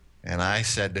 And I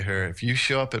said to her, if you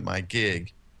show up at my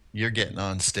gig, you're getting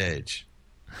on stage.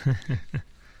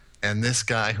 And this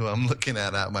guy who I'm looking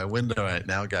at out my window right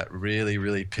now got really,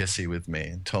 really pissy with me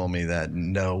and told me that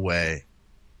no way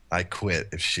I quit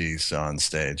if she's on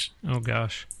stage. Oh,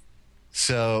 gosh.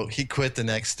 So he quit the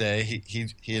next day.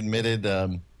 He admitted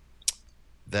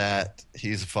that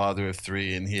he's a father of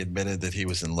 3, and he admitted that he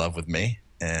was in love with me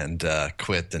and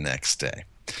quit the next day.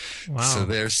 So Wow.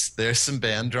 there's some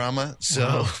band drama. So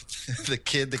Wow. the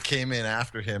kid that came in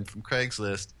after him from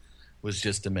Craigslist was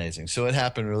just amazing. So it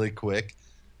happened really quick,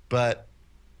 but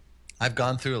I've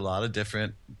gone through a lot of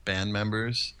different band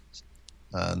members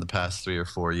in the past 3 or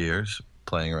 4 years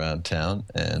playing around town,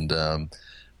 and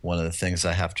one of the things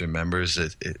I have to remember is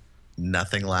that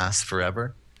nothing lasts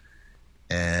forever,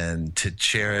 and to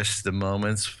cherish the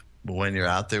moments when you're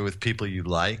out there with people you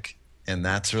like, and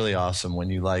that's really awesome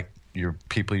when you like your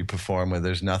people you perform with.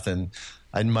 There's nothing.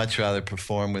 I'd much rather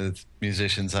perform with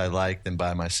musicians I like than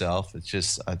by myself.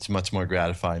 It's much more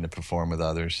gratifying to perform with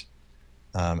others.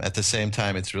 At the same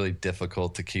time, it's really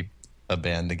difficult to keep a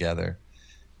band together,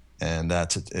 and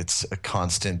it's a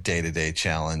constant day-to-day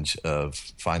challenge of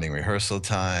finding rehearsal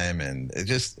time and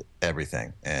just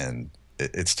everything, and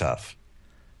it's tough.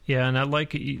 Yeah, and I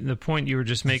like the point you were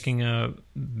just making.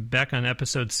 Back on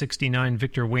episode 69,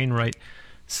 Victor Wainwright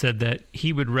said that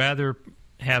he would rather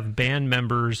have band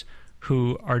members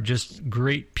who are just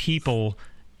great people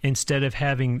instead of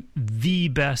having the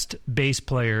best bass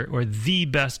player or the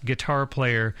best guitar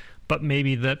player, but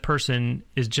maybe that person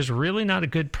is just really not a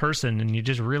good person and you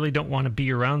just really don't want to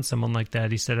be around someone like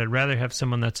that. He said, I'd rather have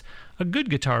someone that's a good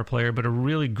guitar player but a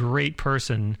really great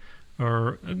person,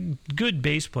 or a good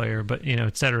bass player, but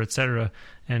et cetera, et cetera.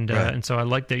 And Right. and so I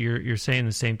like that you're saying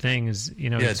the same thing. Is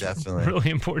Yeah, it's definitely. really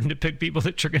important to pick people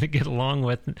that you're going to get along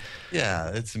with. Yeah,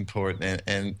 it's important,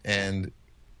 and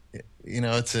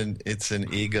it's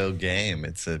an ego game.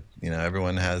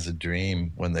 Everyone has a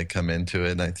dream when they come into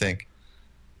it, and I think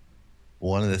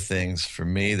one of the things for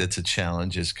me that's a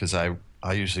challenge is because I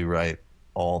usually write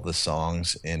all the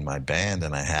songs in my band,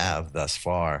 and I have thus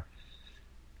far,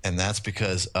 and that's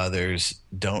because others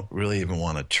don't really even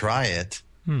want to try it.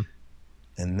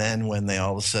 And then when they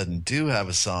all of a sudden do have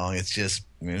a song, it's just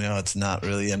it's not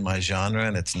really in my genre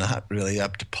and it's not really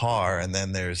up to par, and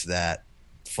then there's that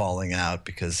falling out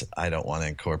because I don't want to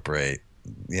incorporate,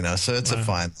 so it's a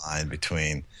fine line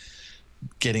between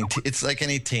getting it's like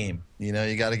any team, you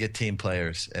got to get team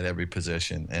players at every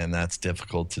position, and that's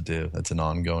difficult to do. That's an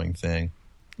ongoing thing.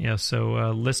 Yeah,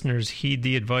 so listeners, heed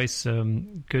the advice.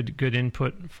 Good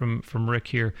input from Rick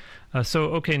here.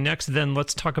 Okay, next then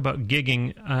let's talk about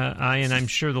gigging. I'm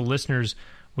sure the listeners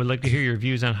would like to hear your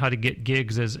views on how to get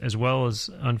gigs, as well as,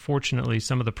 unfortunately,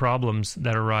 some of the problems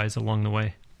that arise along the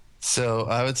way. So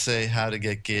I would say how to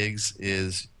get gigs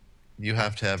is you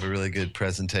have to have a really good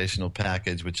presentational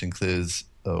package, which includes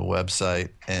a website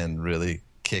and really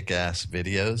kick-ass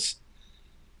videos.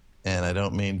 And I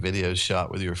don't mean videos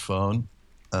shot with your phone.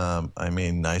 I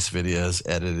mean nice videos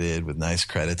edited with nice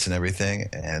credits and everything.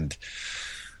 And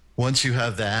once you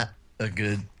have that,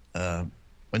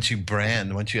 once you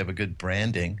have a good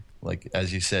branding, like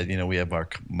as you said, we have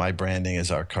my branding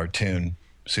is our cartoon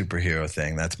superhero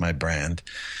thing. That's my brand.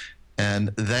 And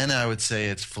then I would say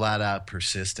it's flat out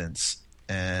persistence.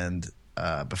 And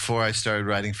before I started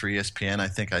writing for ESPN, I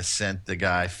think I sent the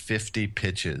guy 50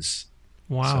 pitches.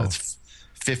 Wow. So it's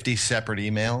 50 separate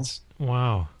emails.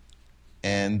 Wow.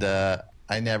 And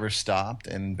I never stopped,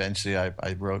 and eventually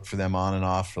I wrote for them on and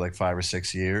off for like 5 or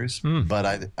 6 years,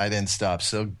 but I didn't stop.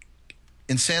 So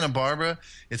in Santa Barbara,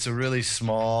 it's a really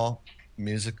small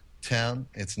music town.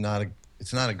 It's not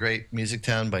a great music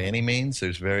town by any means.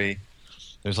 There's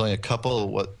only a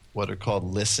couple of what are called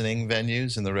listening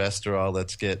venues, and the rest are all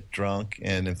let's get drunk,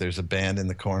 and if there's a band in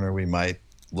the corner, we might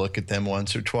look at them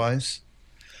once or twice.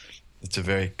 It's a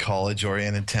very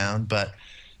college-oriented town, but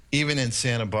even in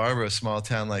Santa Barbara, a small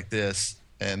town like this,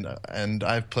 and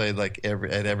I've played at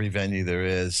every venue there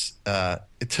is,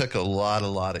 it took a lot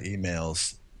of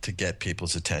emails to get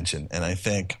people's attention. And I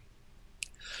think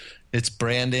it's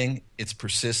branding, it's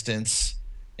persistence,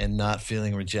 and not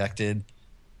feeling rejected,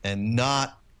 and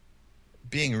not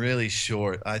being really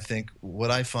short. I think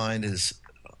what I find is,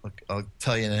 I'll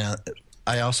tell you now,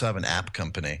 I also have an app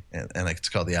company, and it's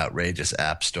called the Outrageous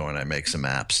App Store, and I make some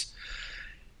apps.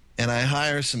 And I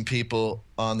hire some people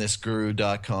on this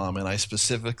guru.com, and I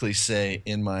specifically say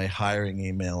in my hiring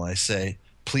email, I say,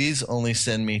 please only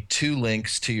send me 2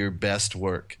 links to your best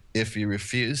work. If you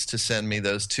refuse to send me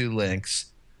those 2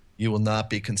 links, you will not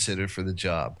be considered for the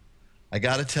job. I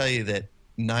got to tell you that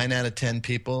 9 out of 10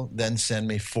 people then send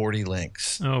me 40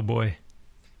 links. Oh, boy.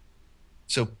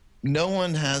 So no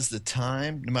one has the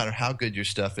time, no matter how good your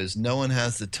stuff is, no one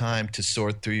has the time to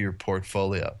sort through your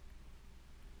portfolio.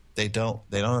 They don't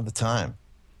have the time.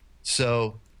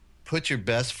 So put your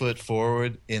best foot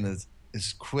forward in as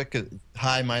quick as,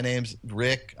 hi, my name's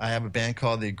Rick. I have a band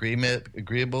called The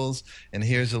Agreeables, and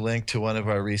here's a link to one of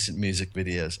our recent music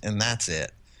videos. And that's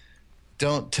it.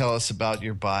 don't tell us about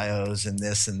your bios and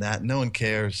this and that. No one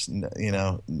cares.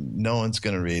 No one's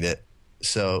going to read it.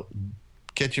 So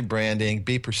get your branding,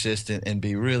 be persistent, and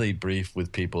be really brief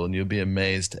with people, and you'll be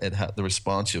amazed at the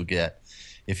response you'll get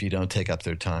if you don't take up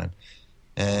their time.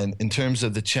 And in terms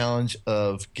of the challenge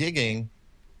of gigging,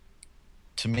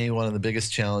 to me, one of the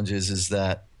biggest challenges is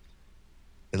that,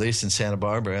 at least in Santa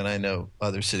Barbara, and I know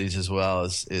other cities as well,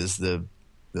 is the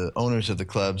owners of the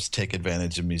clubs take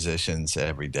advantage of musicians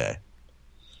every day.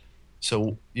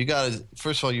 So you got to,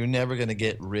 first of all, you're never going to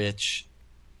get rich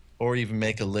or even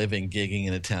make a living gigging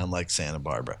in a town like Santa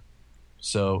Barbara.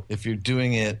 So if you're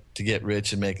doing it to get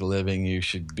rich and make a living, you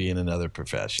should be in another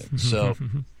profession. So,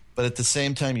 but at the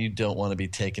same time, you don't want to be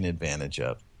taken advantage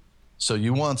of. So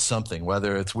you want something,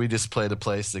 whether it's we just played a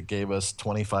place that gave us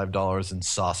 $25 in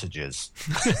sausages,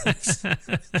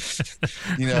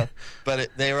 but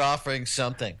they were offering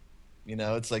something.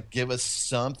 It's like, give us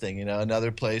something.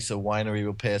 Another place, a winery,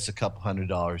 will pay us a couple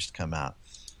 $100s to come out.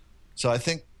 So I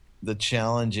think the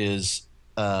challenge is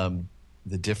the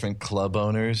different club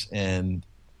owners, and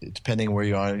depending where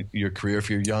you are in your career, if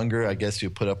you're younger, I guess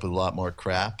you put up with a lot more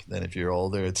crap than if you're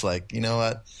older. It's like, you know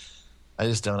what? I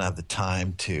just don't have the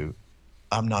time to.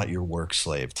 I'm not your work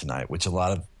slave tonight, which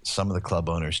some of the club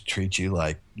owners treat you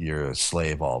like you're a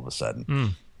slave all of a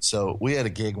sudden. So we had a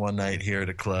gig one night here at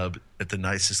a club, at the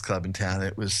nicest club in town.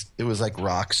 It was like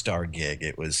rock star gig.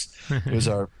 It was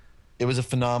a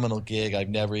phenomenal gig. I've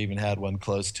never even had one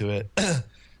close to it.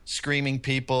 Screaming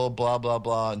people, blah, blah,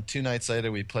 blah. And 2 nights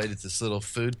later, we played at this little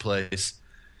food place,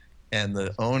 and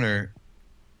the owner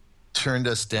turned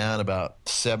us down about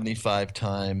 75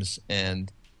 times,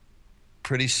 and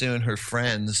pretty soon her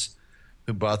friends,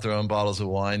 who bought their own bottles of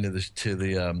wine to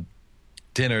the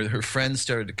dinner, her friends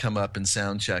started to come up and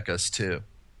sound check us too.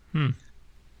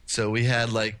 So we had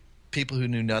people who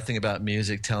knew nothing about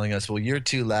music telling us, well, you're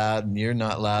too loud and you're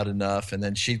not loud enough. And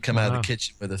then she'd come out of the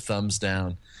kitchen with a thumbs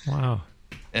down. Wow.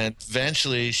 And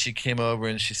eventually she came over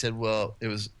and she said, well, it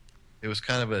was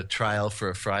kind of a trial for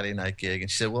a Friday night gig. And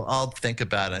she said, well, I'll think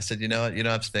about it. I said, you know what? You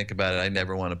don't have to think about it. I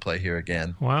never want to play here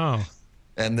again. Wow.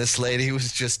 And this lady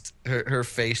was just, her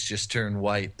face just turned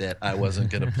white that I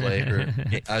wasn't going to play her.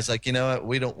 I was like, you know what?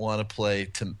 We don't want to play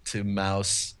to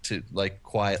mouse, to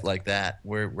quiet like that.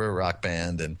 We're a rock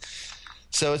band. And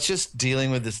so it's just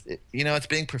dealing with this, it's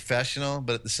being professional,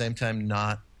 but at the same time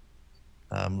not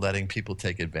letting people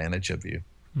take advantage of you.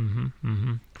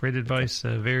 Great advice.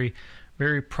 Very,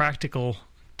 very practical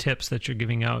tips that you're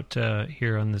giving out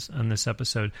here on this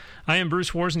episode. I am Bruce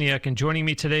Wozniak, and joining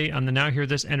me today on the Now Hear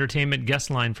This Entertainment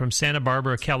guest line from Santa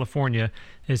Barbara, California,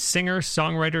 is singer,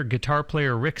 songwriter, guitar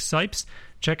player Rick Cipes.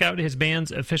 Check out his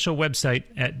band's official website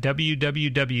at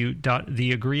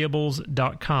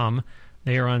www.theagreeables.com.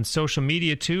 They are on social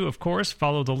media too, of course.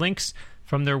 Follow the links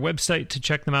from their website to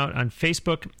check them out on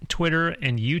Facebook, Twitter,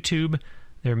 and YouTube.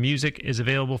 Their music is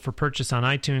available for purchase on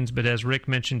iTunes, but as Rick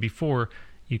mentioned before,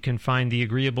 you can find The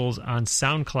Agreeables on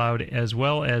SoundCloud, as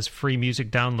well as free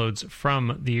music downloads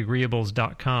from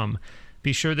theagreeables.com.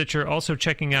 Be sure that you're also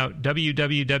checking out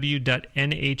www.nhte.net,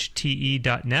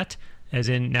 as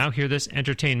in Now Hear This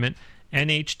Entertainment,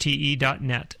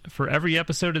 nhte.net. For every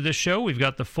episode of this show, we've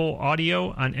got the full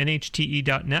audio on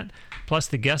nhte.net, plus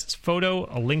the guest's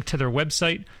photo, a link to their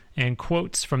website, and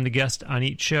quotes from the guest on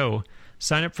each show.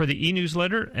 Sign up for the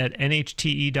e-newsletter at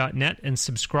nhte.net and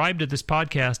subscribe to this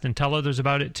podcast and tell others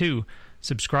about it too.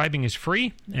 Subscribing is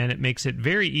free, and it makes it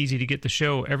very easy to get the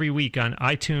show every week on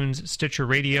iTunes, Stitcher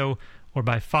Radio, or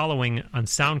by following on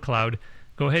SoundCloud.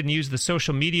 Go ahead and use the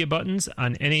social media buttons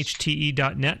on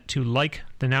nhte.net to like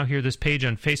the Now Hear This page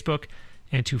on Facebook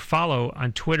and to follow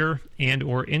on Twitter and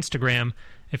or Instagram.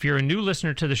 If you're a new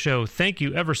listener to the show, thank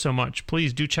you ever so much.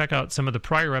 Please do check out some of the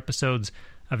prior episodes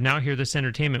of Now Hear This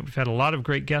Entertainment. We've had a lot of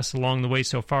great guests along the way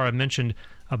so far. I've mentioned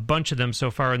a bunch of them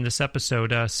so far in this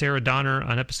episode. Sarah Donner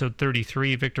on episode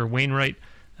 33, Victor Wainwright,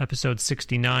 episode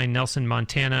 69, Nelson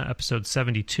Montana, episode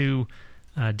 72,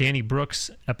 Danny Brooks,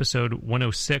 episode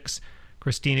 106,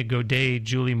 Christina Godet,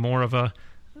 Julie Morava.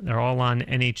 They're all on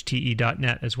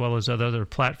nhte.net as well as other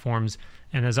platforms.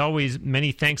 And as always,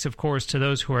 many thanks, of course, to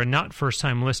those who are not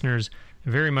first-time listeners. I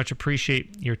very much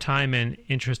appreciate your time and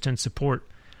interest and support.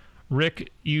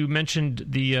 Rick, you mentioned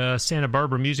the Santa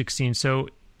Barbara music scene. So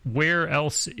where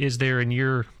else is there in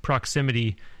your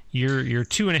proximity? You're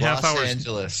 2.5 hours. Los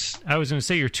Angeles. I was going to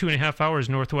say you're 2.5 hours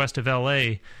northwest of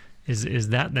L.A. Is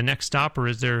that the next stop, or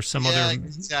is there some other? Yeah,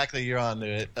 exactly. You're on to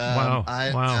it. Wow.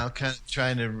 I'm now kind of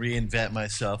trying to reinvent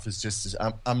myself.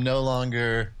 I'm no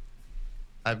longer.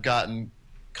 I've gotten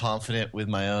confident with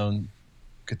my own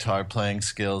guitar playing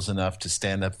skills enough to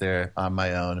stand up there on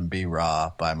my own and be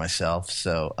raw by myself.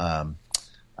 So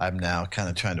I'm now kind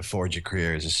of trying to forge a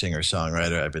career as a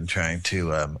singer-songwriter. I've been trying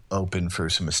to open for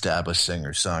some established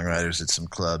singer-songwriters at some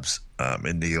clubs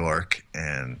in New York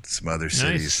and some other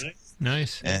cities.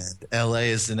 Nice. And L.A.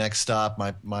 is the next stop.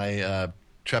 My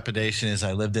trepidation is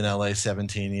I lived in L.A.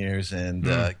 17 years and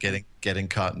getting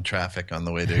caught in traffic on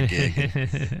the way to a gig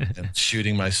and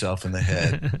shooting myself in the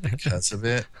head because of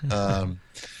it.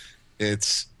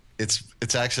 It's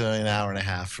actually an hour and a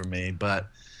half for me, but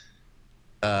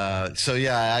so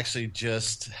yeah, I actually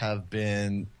just have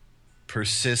been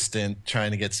persistent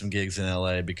trying to get some gigs in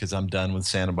LA because I'm done with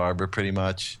Santa Barbara pretty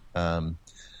much.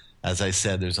 As I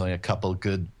said, there's only a couple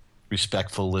good,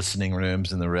 respectful listening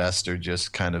rooms, and the rest are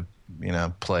just kind of,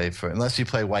 play for, unless you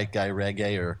play white guy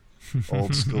reggae or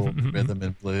old school rhythm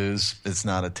and blues, it's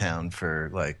not a town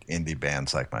for like indie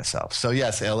bands like myself. So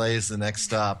yes, LA is the next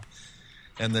stop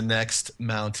and the next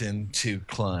mountain to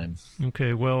climb.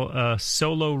 Okay, well,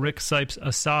 solo Rick Cipes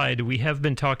aside, we have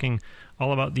been talking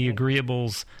all about the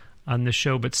agreeables on the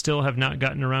show, but still have not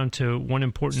gotten around to one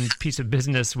important piece of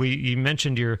business. You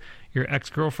mentioned your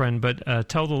ex-girlfriend, but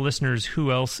tell the listeners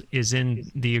who else is in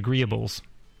the agreeables.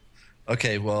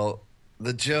 Okay, well,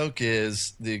 the joke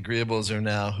is the agreeables are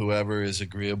now whoever is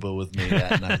agreeable with me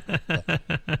that night.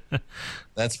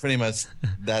 That's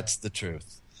the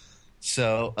truth.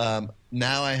 So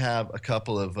now I have a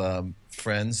couple of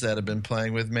friends that have been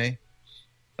playing with me.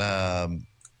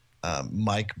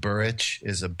 Mike Burrich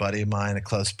is a buddy of mine, a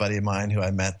close buddy of mine who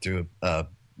I met through a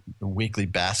weekly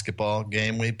basketball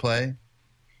game we play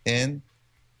in.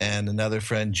 And another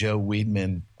friend, Joe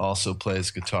Weedman, also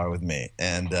plays guitar with me.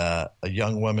 And a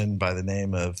young woman by the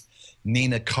name of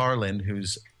Nina Carlin,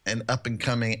 who's an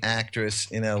up-and-coming actress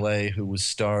in L.A. who was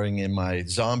starring in my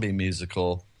zombie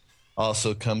musical,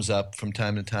 also comes up from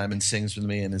time to time and sings with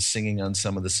me and is singing on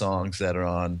some of the songs that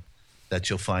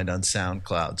you'll find on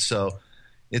SoundCloud. So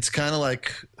it's kind of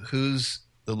like who's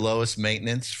the lowest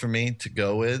maintenance for me to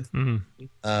go with.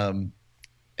 Mm-hmm.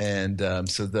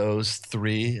 So those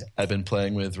three I've been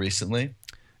playing with recently.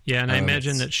 Yeah, and I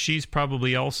imagine that she's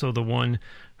probably also the one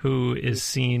who is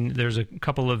seen. There's a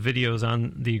couple of videos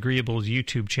on the Agreeables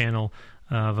YouTube channel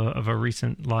of a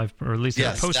recent live, or at least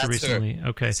a poster recently. Her.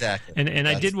 Okay, exactly. And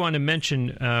I did want to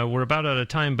mention, we're about out of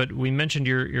time, but we mentioned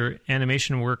your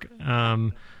animation work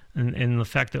and the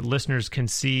fact that listeners can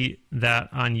see that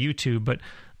on YouTube, but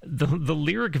the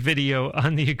lyric video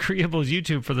on the Agreeables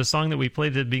YouTube for the song that we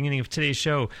played at the beginning of today's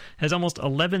show has almost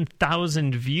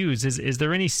 11,000 views. Is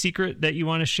there any secret that you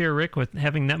want to share, Rick, with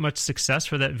having that much success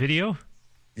for that video?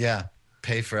 Yeah,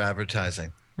 pay for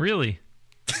advertising. Really?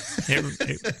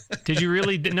 Did you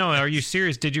really? No, are you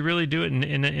serious? Did you really do it?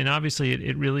 And obviously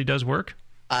it really does work?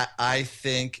 I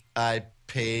think I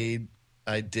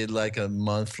did like a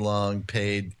month-long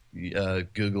paid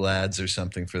Google ads or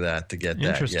something for that to get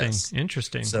that.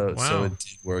 Interesting. So wow. So it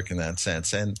did work in that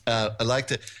sense. And I like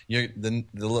to. The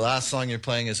last song you're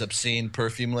playing is "Obscene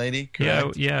Perfume Lady."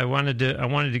 Correct? Yeah. I wanted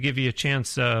to give you a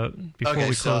chance before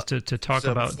we close to talk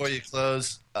about. Before you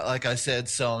close, like I said,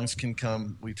 songs can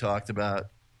come. We talked about,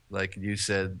 like you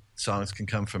said, songs can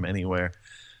come from anywhere.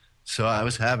 So I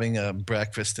was having a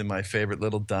breakfast in my favorite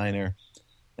little diner,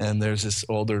 and there's this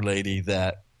older lady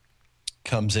that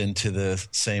comes into the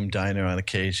same diner on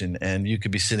occasion, and you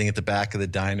could be sitting at the back of the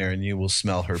diner and you will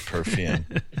smell her perfume.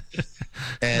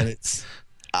 And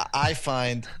I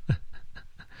find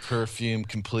perfume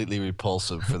completely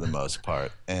repulsive for the most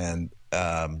part. And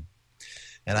I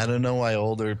don't know why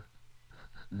older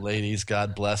ladies,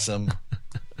 God bless them,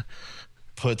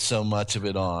 put so much of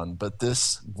it on, but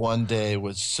this one day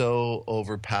was so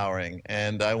overpowering.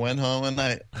 And I went home and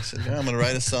I said, I'm going to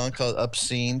write a song called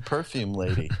 "Obscene Perfume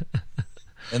Lady."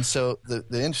 And so the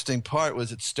interesting part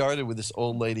was it started with this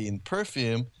old lady in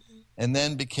perfume and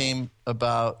then became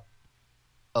about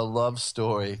a love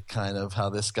story, kind of how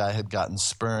this guy had gotten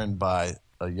spurned by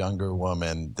a younger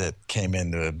woman that came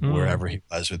into wherever he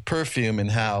was with perfume,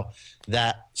 and how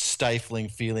that stifling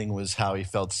feeling was how he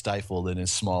felt stifled in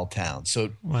his small town. So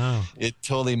wow. It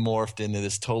totally morphed into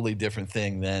this totally different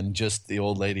thing than just the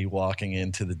old lady walking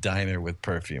into the diner with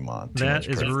perfume on. That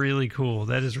is really cool.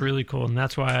 That is really cool. And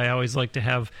that's why I always like to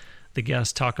have the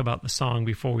guests talk about the song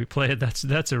before we play it.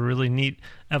 That's a really neat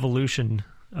evolution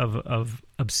of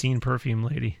Obscene Perfume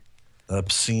Lady.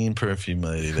 Obscene Perfume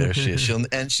Lady. There she is.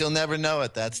 She'll never know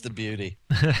it. That's the beauty.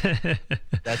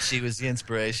 That she was the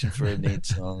inspiration for a neat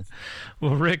song.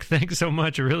 Well, Rick, thanks so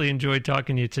much. I really enjoyed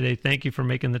talking to you today. Thank you for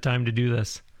making the time to do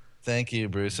this. Thank you,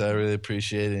 Bruce. I really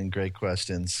appreciate it, and great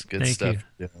questions. Good Thank stuff.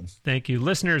 you. Thank you.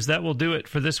 Listeners, that will do it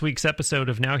for this week's episode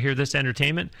of Now Hear This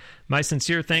Entertainment. My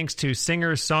sincere thanks to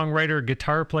singer, songwriter,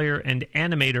 guitar player, and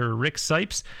animator Rick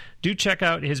Cipes. Do check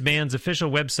out his band's official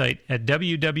website at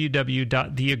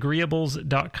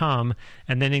www.theagreeables.com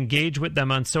and then engage with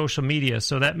them on social media.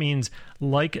 So that means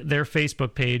like their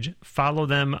Facebook page, follow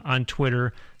them on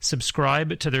Twitter,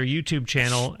 subscribe to their YouTube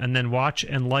channel, and then watch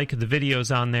and like the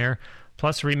videos on there.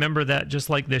 Plus, remember that just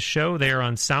like this show, they are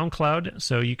on SoundCloud,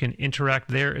 so you can interact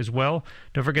there as well.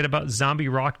 Don't forget about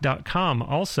zombierock.com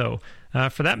also.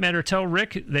 For that matter, tell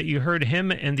Rick that you heard him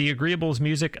and the Agreeables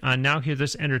music on Now Hear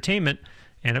This Entertainment.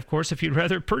 And, of course, if you'd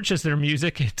rather purchase their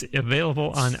music, it's available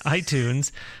on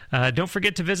iTunes. Don't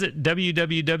forget to visit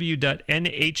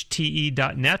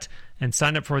www.nhte.net and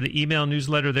sign up for the email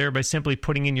newsletter there by simply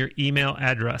putting in your email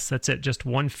address. That's it, just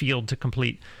one field to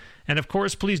complete. And, of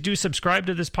course, please do subscribe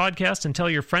to this podcast and tell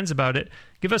your friends about it.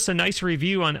 Give us a nice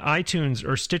review on iTunes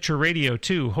or Stitcher Radio,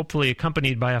 too, hopefully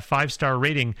accompanied by a 5-star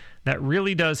rating. That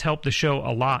really does help the show a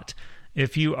lot.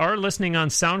 If you are listening on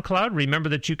SoundCloud, remember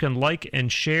that you can like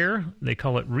and share. They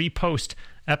call it repost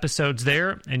episodes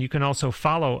there, and you can also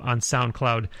follow on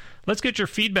SoundCloud. Let's get your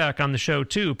feedback on the show,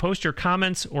 too. Post your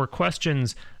comments or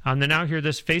questions on the Now Hear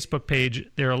This Facebook page.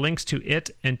 There are links to it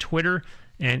and Twitter,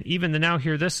 and even the Now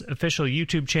Hear This official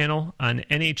YouTube channel on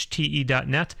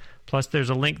nhte.net. Plus, there's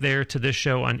a link there to this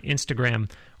show on Instagram.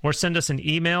 Or send us an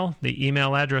email. The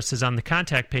email address is on the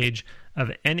contact page of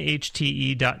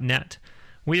nhte.net.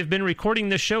 We have been recording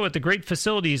this show at the great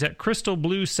facilities at Crystal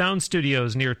Blue Sound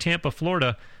Studios near Tampa,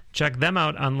 Florida. Check them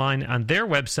out online on their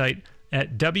website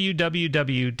at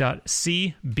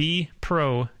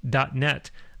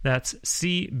www.cbpro.net. That's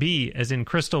CB as in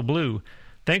Crystal Blue.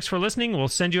 Thanks for listening. We'll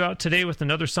send you out today with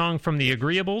another song from the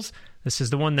Agreeables. This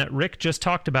is the one that Rick just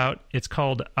talked about. It's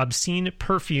called Obscene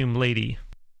Perfume Lady.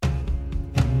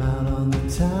 I'm out on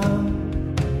the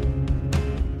town,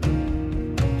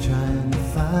 trying to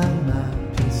find my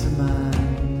peace of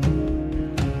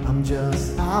mind. I'm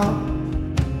just out,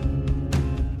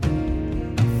 I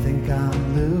think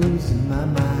I'm losing my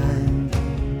mind.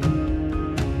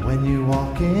 When you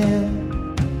walk in,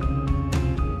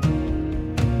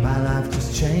 my life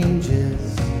just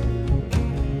changes.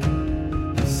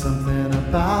 There's something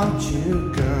about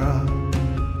you, girl.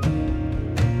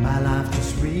 My life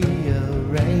just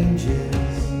rearranges.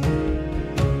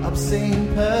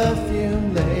 Obscene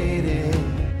perfume lady,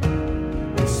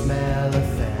 you smell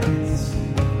offense.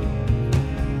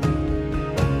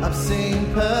 Obscene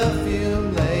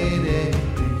perfume lady,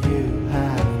 do you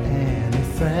have any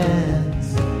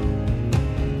friends?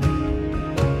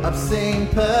 Obscene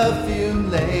perfume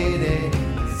lady,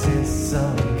 is this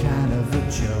some kind of a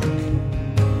joke?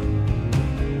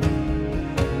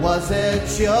 Was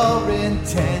it your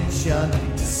intention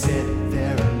to sit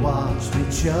there and watch me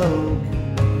choke?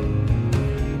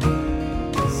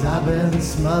 'Cause I've been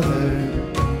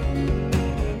smothered,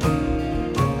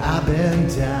 I've been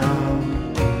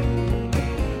down.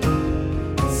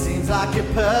 It seems like your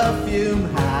perfume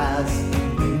has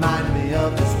reminded me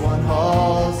of this one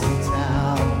horse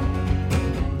town.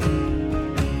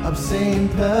 Obscene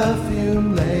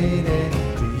perfume lady,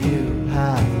 do you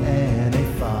have any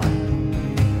fun?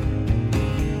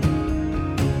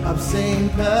 Obscene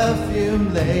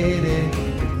perfume lady,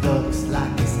 it looks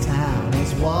like this town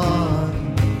is one.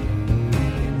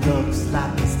 It looks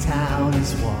like this town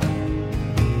is one.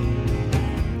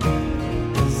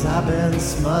 'Cause I've been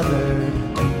smothered,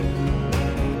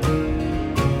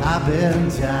 I've been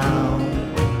down.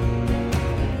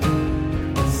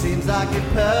 Seems like your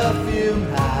perfume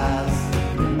has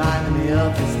reminded me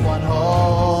of this one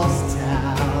horse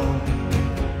town.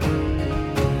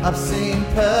 Obscene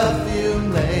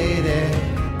perfume lady,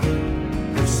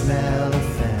 you smell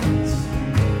offense.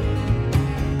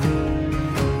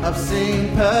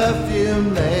 Obscene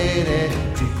perfume lady,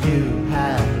 do you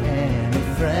have any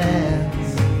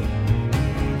friends?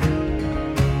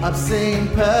 Obscene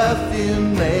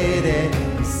perfume lady,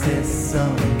 is this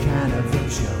some kind of a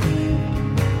joke?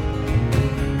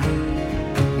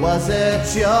 Was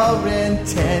it your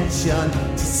intention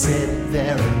to sit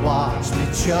there and watch me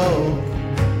choke?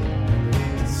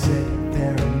 To sit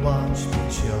there and watch me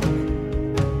choke?